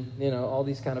 hydrogen, all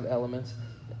these kind of elements.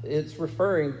 It's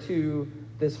referring to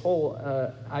this whole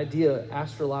idea of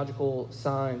astrological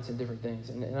signs and different things.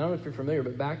 And I don't know if you're familiar,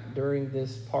 but back during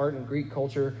this part in Greek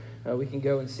culture, we can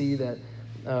go and see that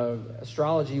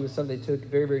astrology was something they took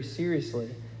very, very seriously.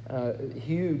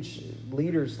 Huge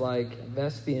leaders like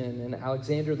Vespasian and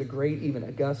Alexander the Great, even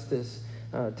Augustus,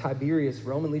 Tiberius,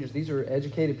 Roman leaders, these are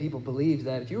educated people, believed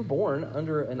that if you were born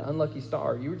under an unlucky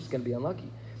star, you were just going to be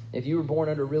unlucky. If you were born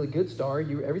under a really good star,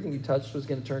 everything you touched was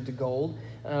going to turn to gold,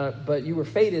 but you were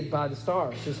fated by the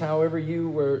stars, just however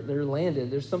they're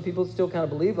landed. There's some people that still kind of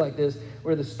believe like this,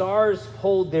 where the stars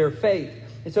hold their fate.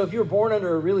 And so if you were born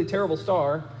under a really terrible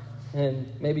star, and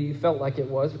maybe you felt like it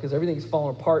was because everything's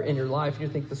fallen apart in your life, and you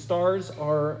think the stars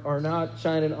are not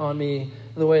shining on me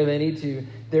the way they need to,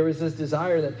 there was this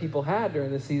desire that people had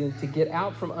during this season to get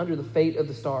out from under the fate of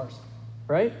the stars,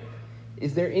 right?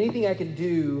 is there anything I can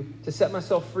do to set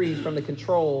myself free from the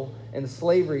control and the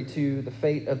slavery to the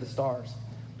fate of the stars?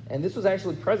 And this was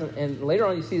actually present. And later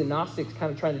on, you see the Gnostics kind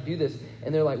of trying to do this.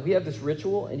 And they're like, we have this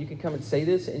ritual, and you can come and say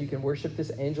this, and you can worship this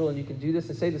angel, and you can do this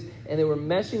and say this. And they were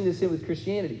meshing this in with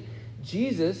Christianity.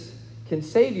 Jesus can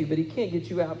save you, but he can't get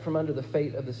you out from under the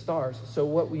fate of the stars. So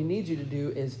what we need you to do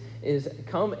is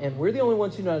come, and we're the only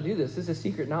ones who know how to do this. This is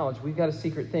secret knowledge. We've got a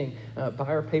secret thing. Buy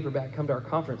our paperback, come to our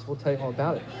conference. We'll tell you all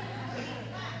about it.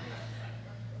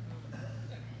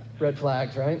 Red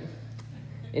flags, right?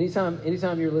 Anytime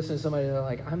you're listening to somebody and they're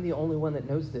like, I'm the only one that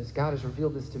knows this. God has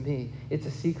revealed this to me. It's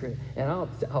a secret. And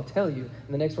I'll tell you.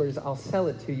 And the next word is I'll sell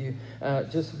it to you.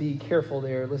 Just be careful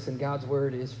there. Listen, God's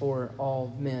word is for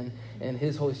all men. And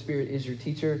his Holy Spirit is your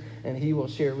teacher. And he will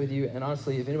share it with you. And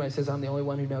honestly, if anybody says I'm the only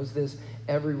one who knows this,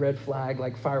 every red flag,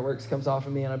 like fireworks, comes off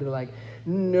of me. And I'll be like,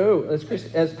 no.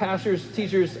 As pastors,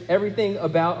 teachers, everything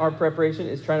about our preparation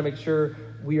is trying to make sure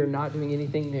we are not doing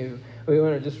anything new. We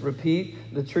want to just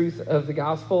repeat the truth of the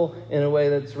gospel in a way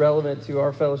that's relevant to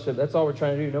our fellowship. That's all we're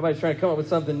trying to do. Nobody's trying to come up with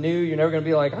something new. You're never going to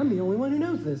be like, I'm the only one who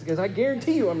knows this, because I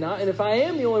guarantee you I'm not. And if I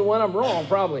am the only one, I'm wrong,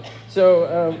 probably.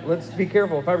 So let's be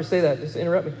careful. If I ever say that, just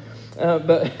interrupt me.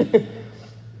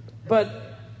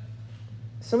 But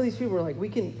some of these people are like, we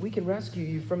can rescue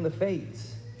you from the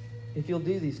fates if you'll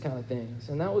do these kind of things.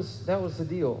 And that was the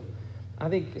deal. I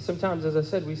think sometimes, as I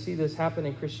said, we see this happen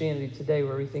in Christianity today,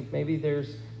 where we think maybe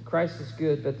Christ is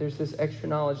good, but there's this extra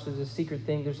knowledge, there's this secret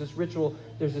thing, there's this ritual,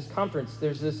 there's this conference,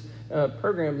 there's this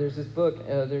program, there's this book,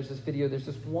 there's this video, there's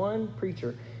this one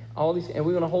preacher, all these, and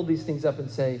we want to hold these things up and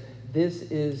say, this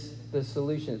is the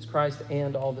solution. It's Christ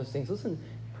and all those things. Listen,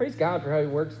 praise God for how he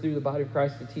works through the body of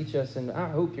Christ to teach us, and I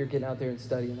hope you're getting out there and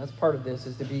studying. That's part of this,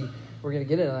 we're going to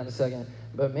get into that in a second.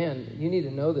 But man, you need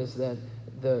to know this, that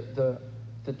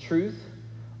the truth,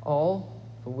 all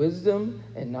the wisdom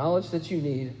and knowledge that you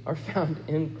need are found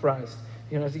in Christ.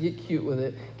 You don't have to get cute with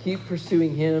it. Keep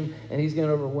pursuing him, and he's going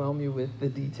to overwhelm you with the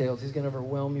details. He's going to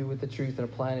overwhelm you with the truth and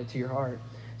applying it to your heart.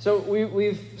 So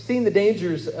we've seen the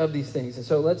dangers of these things, and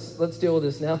so let's deal with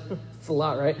this now. It's a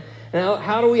lot, right? Now,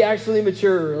 how do we actually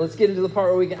mature? Let's get into the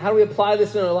part where how do we apply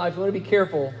this in our life? We want to be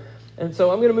careful. And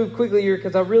so I'm going to move quickly here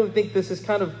because I really think this is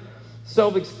kind of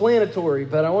self-explanatory,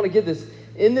 but I want to get this.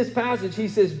 In this passage, he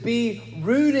says, be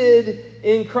rooted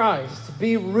in Christ.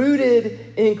 Be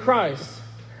rooted in Christ.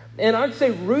 And I'd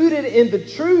say rooted in the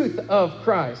truth of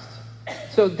Christ.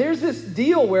 So there's this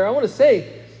deal where I want to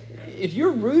say, if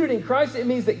you're rooted in Christ, it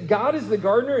means that God is the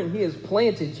gardener and he has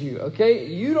planted you, okay?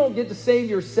 You don't get to save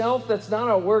yourself. That's not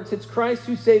how it works. It's Christ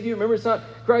who saved you. Remember, it's not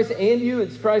Christ and you.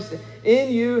 It's Christ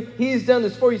in you. He has done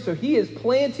this for you. So he has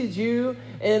planted you,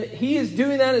 and he is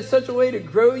doing that in such a way to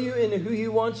grow you into who he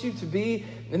wants you to be.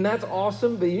 And that's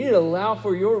awesome, but you need to allow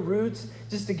for your roots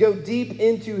just to go deep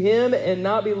into him and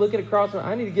not be looking across.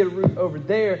 I need to get a root over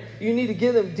there. You need to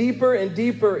get them deeper and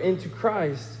deeper into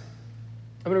Christ.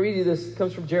 I'm going to read you this. It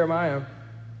comes from Jeremiah.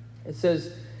 It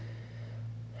says,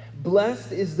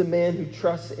 blessed is the man who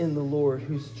trusts in the Lord,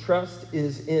 whose trust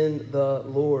is in the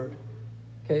Lord.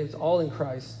 Okay, it's all in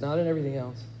Christ, not in everything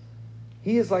else.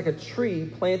 He is like a tree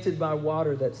planted by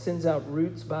water that sends out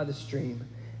roots by the stream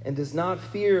and does not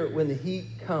fear when the heat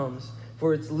comes,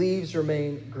 for its leaves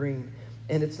remain green.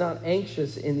 And it's not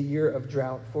anxious in the year of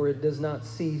drought, for it does not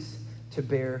cease to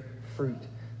bear fruit.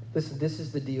 Listen, this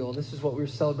is the deal. This is what we were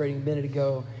celebrating a minute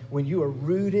ago. When you are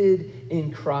rooted in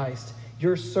Christ,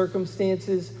 your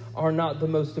circumstances are not the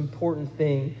most important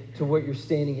thing to what you're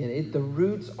standing in. The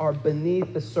roots are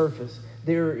beneath the surface.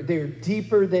 They're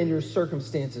deeper than your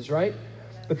circumstances, right?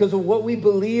 Because of what we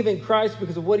believe in Christ,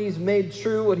 because of what he's made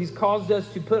true, what he's caused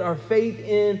us to put our faith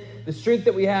in, the strength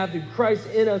that we have through Christ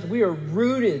in us, we are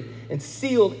rooted and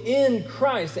sealed in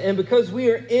Christ. And because we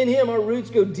are in him, our roots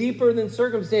go deeper than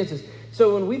circumstances.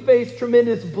 So when we face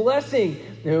tremendous blessing,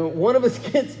 one of us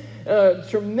gets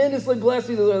tremendously blessed,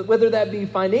 whether that be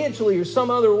financially or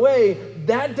some other way,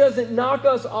 that doesn't knock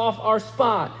us off our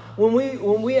spot.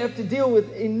 When we have to deal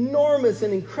with enormous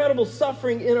and incredible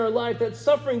suffering in our life, that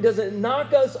suffering doesn't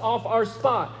knock us off our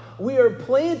spot. We are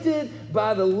planted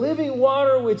by the living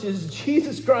water, which is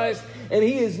Jesus Christ, and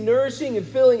he is nourishing and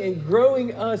filling and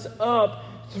growing us up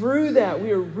through that.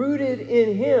 We are rooted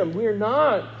in him. We are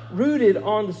not rooted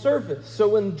on the surface. So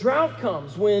when drought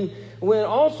comes, when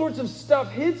all sorts of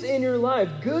stuff hits in your life,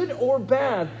 good or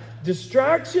bad,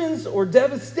 distractions or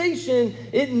devastation,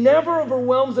 it never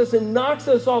overwhelms us and knocks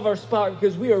us off our spot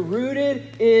because we are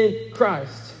rooted in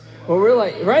Christ. Well, we're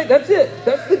like, right? That's it.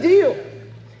 That's the deal.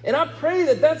 And I pray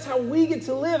that that's how we get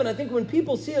to live. And I think when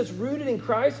people see us rooted in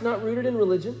Christ, not rooted in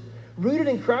religion, rooted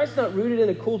in Christ, not rooted in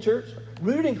a cool church,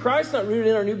 rooted in Christ, not rooted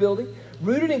in our new building,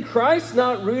 Rooted in Christ,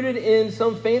 not rooted in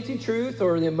some fancy truth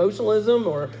or the emotionalism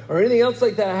or anything else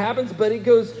like that happens, but it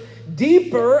goes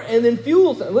deeper and then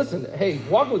fuels. Listen, hey,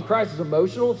 walking with Christ is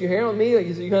emotional. If you're here on me,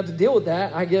 you have to deal with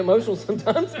that. I get emotional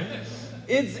sometimes.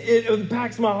 It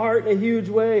impacts my heart in a huge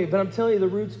way. But I'm telling you, the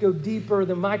roots go deeper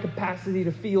than my capacity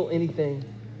to feel anything.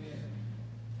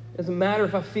 It doesn't matter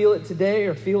if I feel it today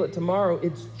or feel it tomorrow.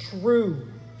 It's true.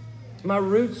 My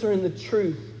roots are in the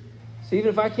truth. So even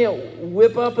if I can't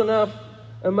whip up enough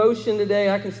emotion today,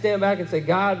 I can stand back and say,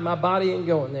 God, my body ain't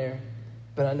going there.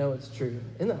 But I know it's true.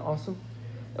 Isn't that awesome?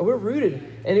 And we're rooted.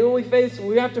 And when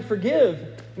we have to forgive.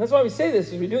 And that's why we say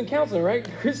this as we're doing counseling, right?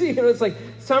 Chrissy, it's like,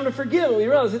 it's time to forgive. And we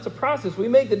realize it's a process. We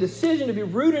make the decision to be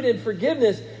rooted in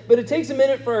forgiveness, but it takes a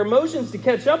minute for our emotions to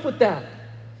catch up with that.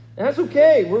 And that's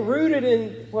okay. We're rooted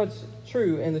in what's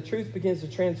true, and the truth begins to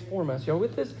transform us. Y'all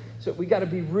with this? So we got to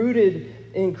be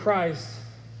rooted in Christ.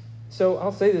 So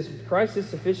I'll say this. Christ is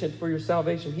sufficient for your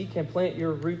salvation. He can plant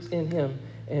your roots in him.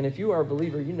 And if you are a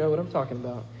believer, you know what I'm talking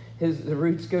about. The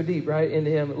roots go deep, right,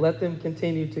 into him. Let them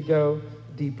continue to go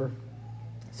deeper.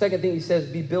 Second thing he says,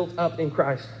 be built up in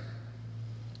Christ.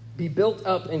 Be built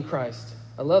up in Christ.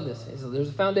 I love this. There's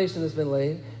a foundation that's been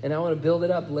laid, and I want to build it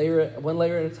up one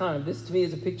layer at a time. This, to me,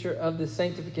 is a picture of this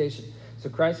sanctification. So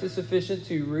Christ is sufficient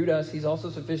to root us. He's also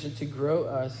sufficient to grow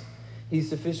us. He's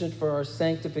sufficient for our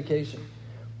sanctification.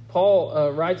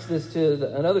 Paul writes this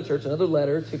to another church, another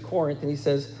letter to Corinth, and he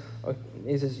says,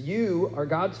 you are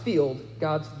God's field,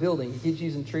 God's building. He keeps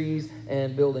using trees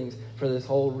and buildings for this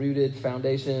whole rooted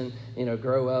foundation,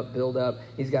 grow up, build up.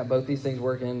 He's got both these things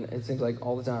working, it seems like,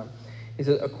 all the time. He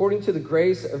says, according to the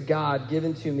grace of God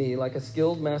given to me, like a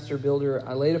skilled master builder,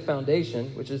 I laid a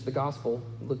foundation, which is the gospel.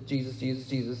 Look, Jesus, Jesus,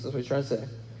 Jesus. That's what he's trying to say.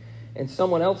 And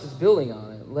someone else is building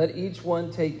on it. Let each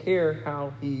one take care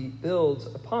how he builds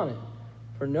upon it.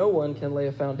 For no one can lay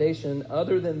a foundation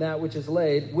other than that which is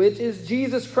laid, which is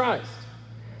Jesus Christ.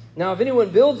 Now, if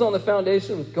anyone builds on the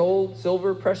foundation with gold,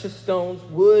 silver, precious stones,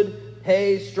 wood,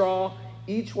 hay, straw,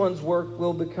 each one's work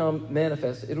will become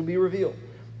manifest. It'll be revealed.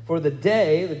 For the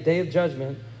day of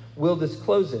judgment, will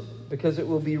disclose it, because it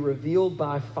will be revealed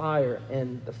by fire,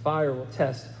 and the fire will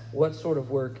test what sort of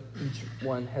work each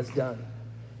one has done.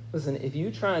 Listen, if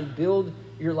you try and build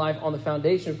your life on the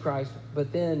foundation of Christ,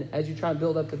 but then as you try and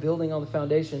build up the building on the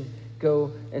foundation,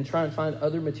 go and try and find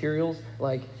other materials,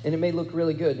 and it may look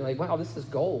really good. You're like, wow, this is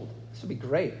gold. This would be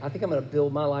great. I think I'm going to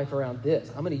build my life around this.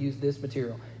 I'm going to use this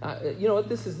material. You know what?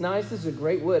 This is nice. This is a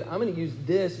great wood. I'm going to use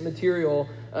this material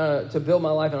to build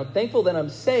my life. And I'm thankful that I'm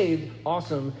saved.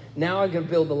 Awesome. Now I'm going to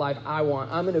build the life I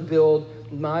want. I'm going to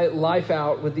build my life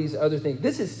out with these other things.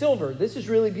 This is silver. This is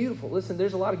really beautiful. Listen,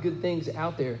 there's a lot of good things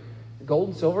out there. Gold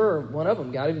and silver are one of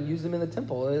them. God even used them in the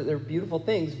temple. They're beautiful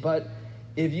things. But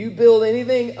if you build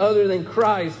anything other than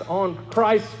Christ on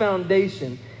Christ's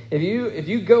foundation, if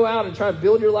you go out and try to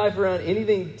build your life around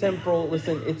anything temporal,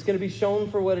 listen, it's going to be shown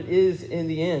for what it is in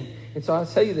the end. And so I'll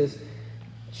tell you this.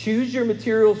 Choose your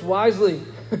materials wisely.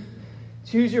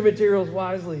 Choose your materials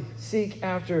wisely. Seek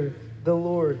after the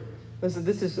Lord. Listen,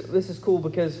 this is cool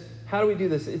because how do we do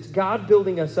this? It's God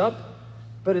building us up,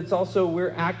 but it's also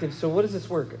we're active. So what does this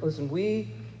work? Listen,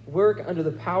 we work under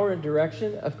the power and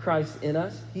direction of Christ in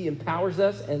us. He empowers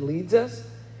us and leads us.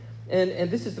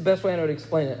 And this is the best way I know to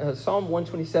explain it. Psalm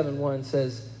 127:1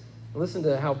 says, listen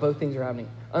to how both things are happening.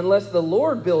 Unless the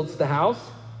Lord builds the house,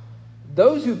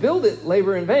 those who build it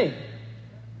labor in vain.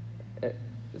 It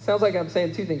sounds like I'm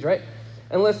saying two things, right?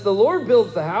 Unless the Lord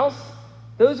builds the house,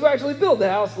 those who actually build the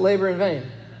house labor in vain.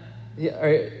 Yeah, all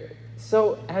right.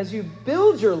 So as you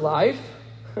build your life,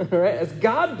 right, as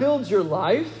God builds your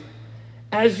life,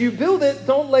 as you build it,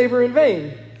 don't labor in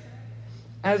vain.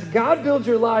 As God builds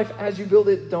your life, as you build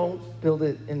it, don't build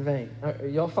it in vain.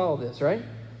 Y'all follow this, right?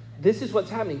 This is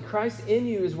what's happening. Christ in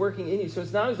you is working in you. So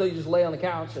it's not as though you just lay on the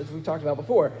couch, as we've talked about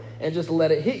before, and just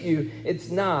let it hit you.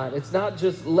 It's not. It's not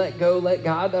just let go, let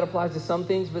God. That applies to some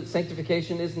things, but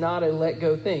sanctification is not a let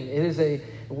go thing. It is a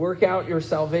work out your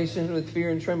salvation with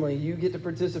fear and trembling. You get to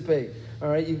participate, all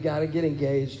right? You've got to get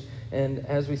engaged. And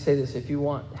as we say this,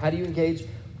 how do you engage?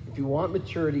 If you want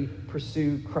maturity,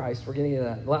 pursue Christ. We're getting into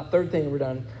that. Third thing, we're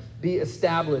done. Be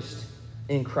established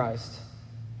in Christ.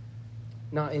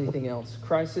 Not anything else.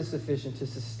 Christ is sufficient to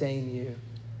sustain you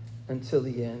until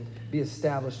the end. Be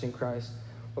established in Christ.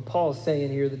 What Paul is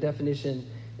saying here, the definition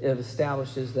of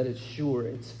established is that it's sure,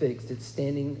 it's fixed, it's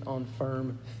standing on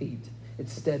firm feet.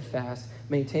 It's steadfast,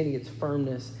 maintaining its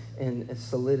firmness and its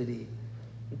solidity.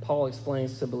 And Paul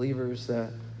explains to believers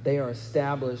that they are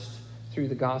established through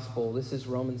the gospel. This is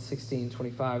Romans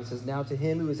 16:25. It says, now to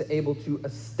him who is able to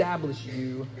establish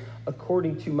you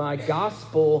according to my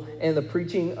gospel and the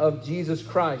preaching of Jesus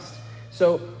Christ.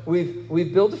 So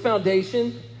we've built a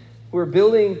foundation. We're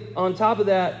building on top of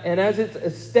that. And as it's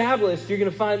established, you're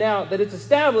going to find out that it's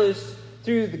established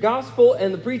through the gospel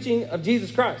and the preaching of Jesus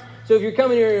Christ. So if you're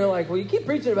coming here and you're like, well, you keep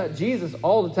preaching about Jesus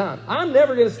all the time. I'm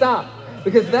never going to stop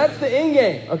because that's the end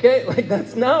game, okay? Like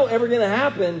that's not ever going to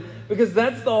happen because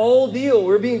that's the whole deal.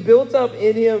 We're being built up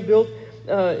in him,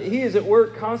 he is at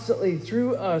work constantly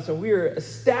through us, and we are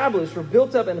established, we're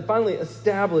built up and finally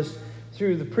established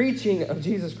through the preaching of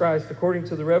Jesus Christ according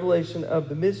to the revelation of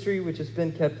the mystery which has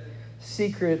been kept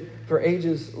secret for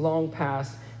ages long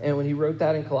past. And when he wrote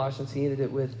that in Colossians, he ended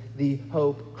it with the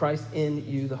hope, Christ in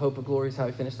you, the hope of glory is how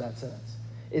he finished that sentence.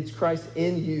 It's Christ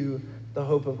in you, the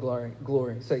hope of glory.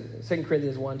 2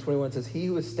 Corinthians 1:21 says, he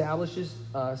who establishes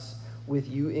us with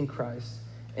you in Christ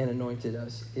and anointed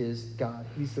us is God.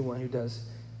 He's the one who does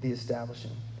the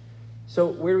establishing. So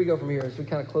where do we go from here as we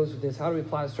kind of close with this? How do we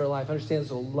apply this to our life? I understand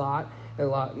there's a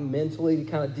lot mentally to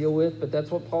kind of deal with, but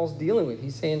that's what Paul's dealing with.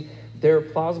 He's saying there are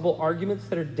plausible arguments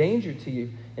that are danger to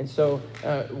you. And so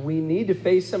we need to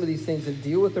face some of these things and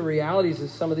deal with the realities of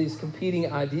some of these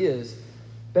competing ideas.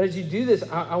 But as you do this,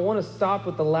 I want to stop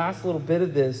with the last little bit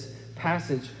of this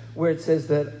passage where it says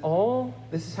that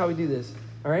this is how we do this,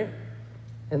 all right?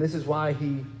 And this is why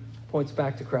he points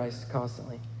back to Christ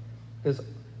constantly. Because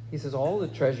he says all the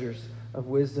treasures of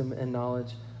wisdom and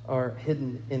knowledge are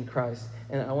hidden in Christ.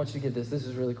 And I want you to get this. This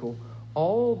is really cool.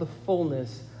 All the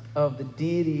fullness of the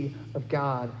deity of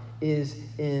God is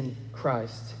in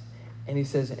Christ. And he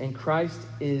says, and Christ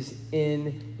is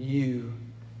in you.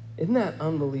 Isn't that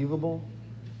unbelievable?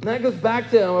 And that goes back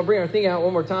to, I'm going to bring our thing out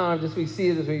one more time, just so we see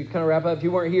it as we kind of wrap up. If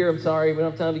you weren't here, I'm sorry, we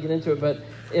don't have time to get into it. But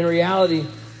in reality,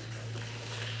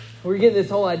 we're getting this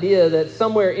whole idea that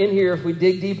somewhere in here, if we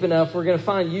dig deep enough, we're going to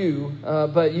find you.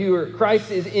 But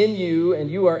Christ is in you, and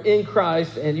you are in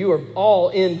Christ, and you are all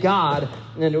in God.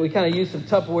 And we kind of use some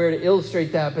Tupperware to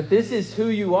illustrate that. But this is who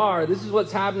you are. This is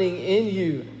what's happening in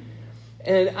you.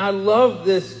 And I love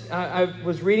this. I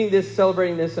was reading this,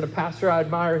 celebrating this, and a pastor I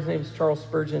admire, his name is Charles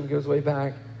Spurgeon, goes way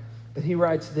back. But he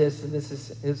writes this, and this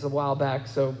is a while back,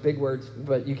 so big words,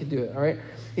 but you can do it, all right?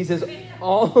 He says,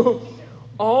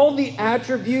 all the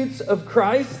attributes of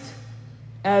Christ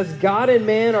as God and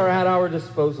man are at our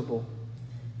disposal.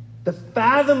 The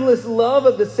fathomless love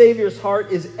of the Savior's heart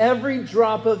is every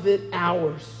drop of it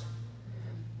ours.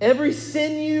 Every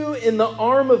sinew in the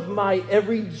arm of might,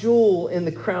 every jewel in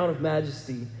the crown of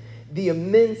majesty, the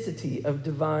immensity of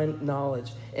divine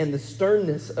knowledge and the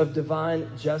sternness of divine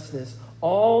justness,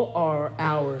 all are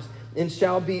ours and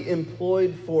shall be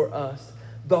employed for us.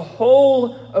 The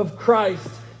whole of Christ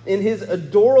in his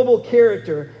adorable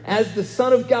character as the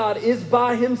Son of God is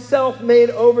by himself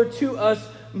made over to us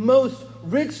most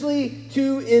richly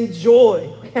to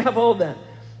enjoy. We have all that.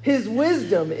 His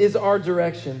wisdom is our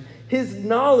direction. His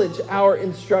knowledge, our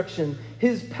instruction.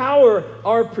 His power,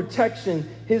 our protection.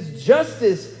 His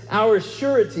justice, our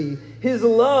surety. His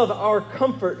love, our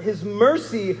comfort. His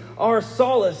mercy, our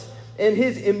solace. And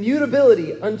his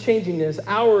immutability, unchangingness,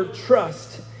 our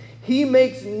trust. He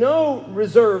makes no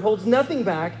reserve, holds nothing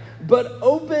back, but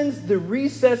opens the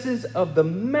recesses of the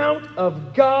mount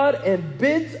of God and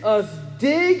bids us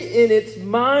dig in its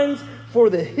mines for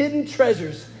the hidden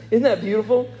treasures. Isn't that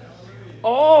beautiful?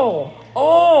 All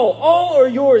are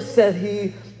yours, said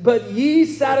he, but ye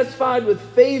satisfied with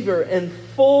favor and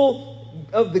full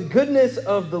of the goodness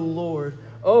of the Lord.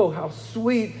 Oh, how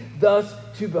sweet thus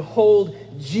to behold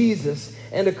Jesus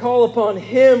and to call upon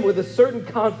him with a certain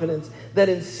confidence that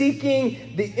in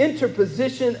seeking the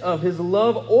interposition of his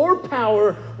love or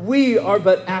power, we are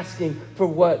but asking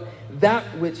for that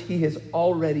which he has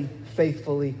already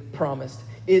faithfully promised.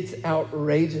 It's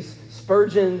outrageous.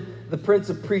 Spurgeon, the Prince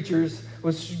of Preachers,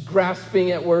 was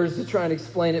grasping at words to try and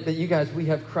explain it, but you guys, we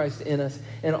have Christ in us,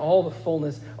 and all the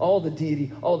fullness, all the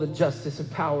deity, all the justice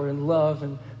and power and love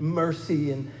and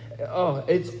mercy, and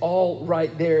it's all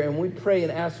right there. And we pray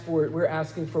and ask for it. We're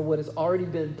asking for what has already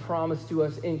been promised to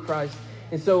us in Christ.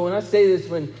 And so when I say this,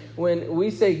 when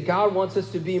we say God wants us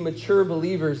to be mature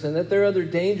believers and that there are other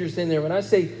dangers in there, when I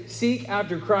say seek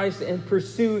after Christ and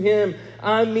pursue him,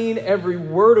 I mean every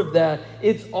word of that.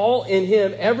 It's all in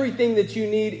him. Everything that you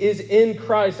need is in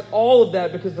Christ. All of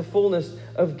that because the fullness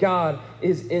of God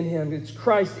is in him. It's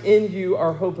Christ in you,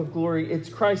 our hope of glory. It's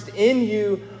Christ in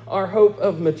you, our hope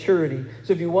of maturity.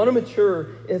 So if you want to mature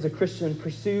as a Christian,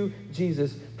 pursue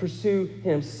Jesus. Pursue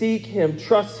him. Seek him.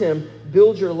 Trust him.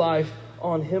 Build your life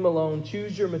on him alone.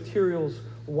 Choose your materials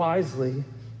wisely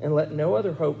and let no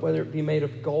other hope, whether it be made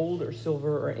of gold or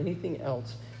silver or anything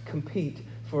else, compete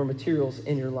for materials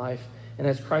in your life. And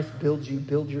as Christ builds you,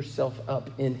 build yourself up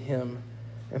in him.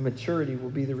 And maturity will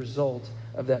be the result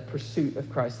of that pursuit of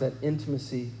Christ, that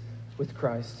intimacy with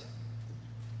Christ.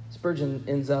 Spurgeon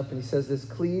ends up and he says this,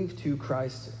 cleave to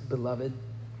Christ, beloved.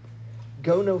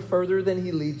 Go no further than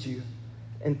he leads you,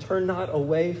 and turn not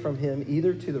away from him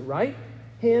either to the right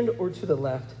hand or to the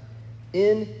left.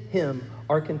 In him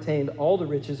are contained all the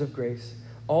riches of grace,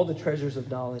 all the treasures of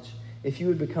knowledge. If you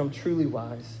would become truly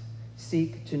wise,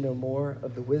 seek to know more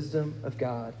of the wisdom of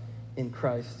God in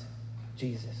Christ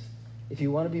Jesus. If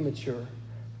you want to be mature,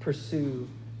 pursue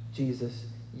Jesus,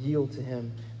 yield to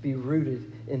him, be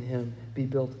rooted in him, be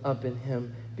built up in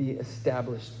him, be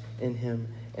established in him,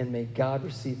 and may God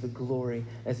receive the glory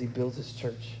as he builds his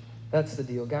church. That's the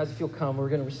deal. Guys, if you'll come, we're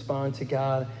going to respond to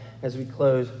God as we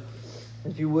close.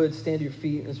 If you would, stand to your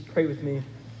feet and just pray with me.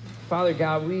 Father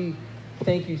God, we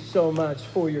thank you so much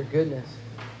for your goodness.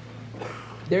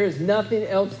 There is nothing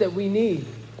else that we need.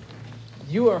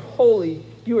 You are holy.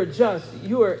 You are just.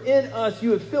 You are in us.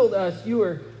 You have filled us. You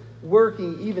are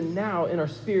working even now in our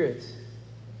spirits.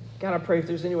 God, I pray if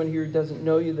there's anyone here who doesn't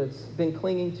know you, that's been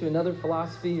clinging to another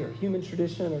philosophy or human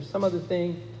tradition or some other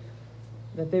thing,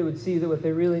 that they would see that what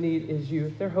they really need is you.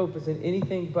 If their hope is in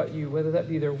anything but you, whether that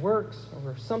be their works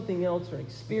or something else or an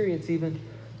experience even,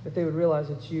 that they would realize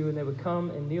it's you and they would come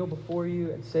and kneel before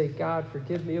you and say, God,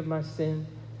 forgive me of my sin.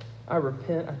 I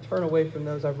repent. I turn away from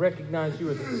those. I recognize you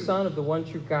are the Son of the one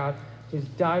true God who's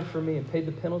died for me and paid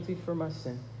the penalty for my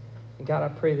sin. And God, I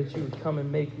pray that you would come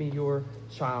and make me your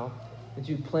child, that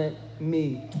you'd plant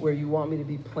me where you want me to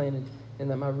be planted,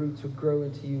 and that my roots would grow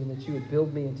into you, and that you would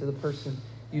build me into the person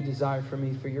you desire for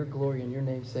me for your glory and your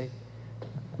name's sake.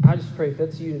 I just pray if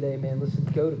that's you today, man, listen,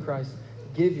 go to Christ.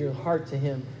 Give your heart to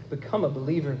him. Become a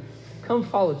believer. Come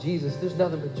follow Jesus. There's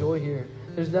nothing but joy here.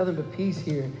 There's nothing but peace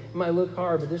here. It might look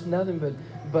hard, but there's nothing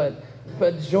but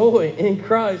joy in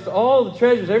Christ. All the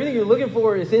treasures, everything you're looking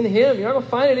for is in him. You're not going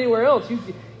to find it anywhere else.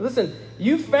 Listen,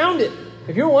 you found it.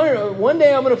 If you're wondering, one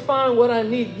day I'm going to find what I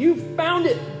need, you found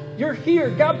it. You're here.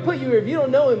 God put you here. If you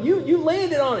don't know him, you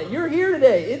landed on it. You're here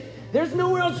today. There's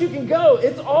nowhere else you can go.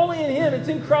 It's all in him. It's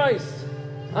in Christ.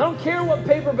 I don't care what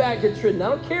paperback gets written. I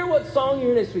don't care what song you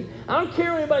hear next week. I don't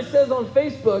care what anybody says on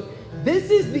Facebook. This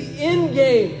is the end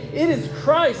game. It is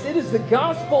Christ. It is the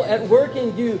gospel at work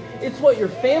in you. It's what your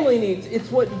family needs. It's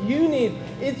what you need.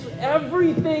 It's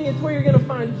everything. It's where you're going to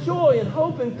find joy and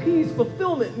hope and peace,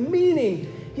 fulfillment,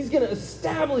 meaning. He's going to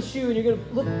establish you, and you're going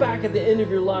to look back at the end of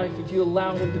your life if you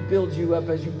allow him to build you up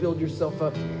as you build yourself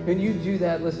up. And you do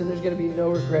that, listen, there's going to be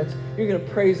no regrets. You're going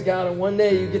to praise God, and one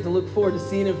day you get to look forward to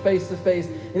seeing him face to face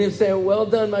and him saying, well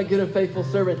done, my good and faithful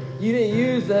servant. You didn't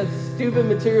use that stupid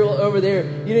material over there.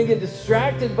 You didn't get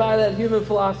distracted by that human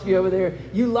philosophy over there.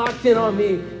 You locked in on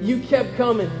me. You kept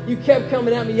coming. You kept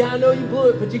coming at me. Yeah, I know you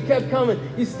blew it, but you kept coming.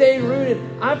 You stayed rooted.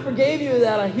 I forgave you of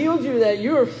that. I healed you of that.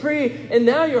 You were free, and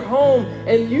now you're home,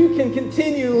 and you can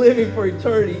continue living for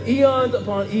eternity, eons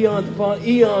upon eons upon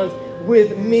eons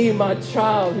with me, my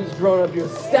child who's grown up. You're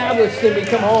established in me.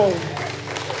 Come home.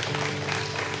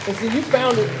 And so you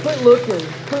found it. Quit looking.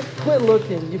 Quit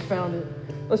looking. You found it.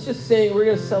 Let's just sing. We're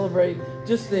going to celebrate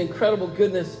just the incredible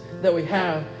goodness that we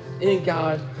have in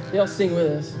God. Y'all sing with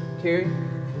us. Carrie?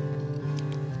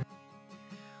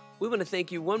 We want to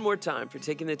thank you one more time for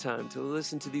taking the time to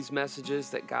listen to these messages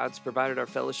that God's provided our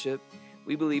fellowship.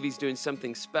 We believe he's doing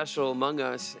something special among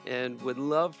us and would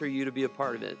love for you to be a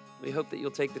part of it. We hope that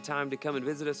you'll take the time to come and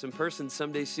visit us in person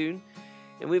someday soon.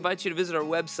 And we invite you to visit our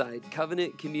website,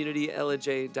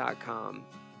 covenantcommunitylj.com.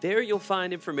 There you'll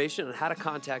find information on how to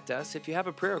contact us if you have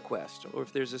a prayer request or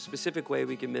if there's a specific way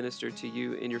we can minister to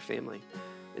you and your family.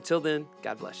 Until then,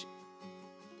 God bless you.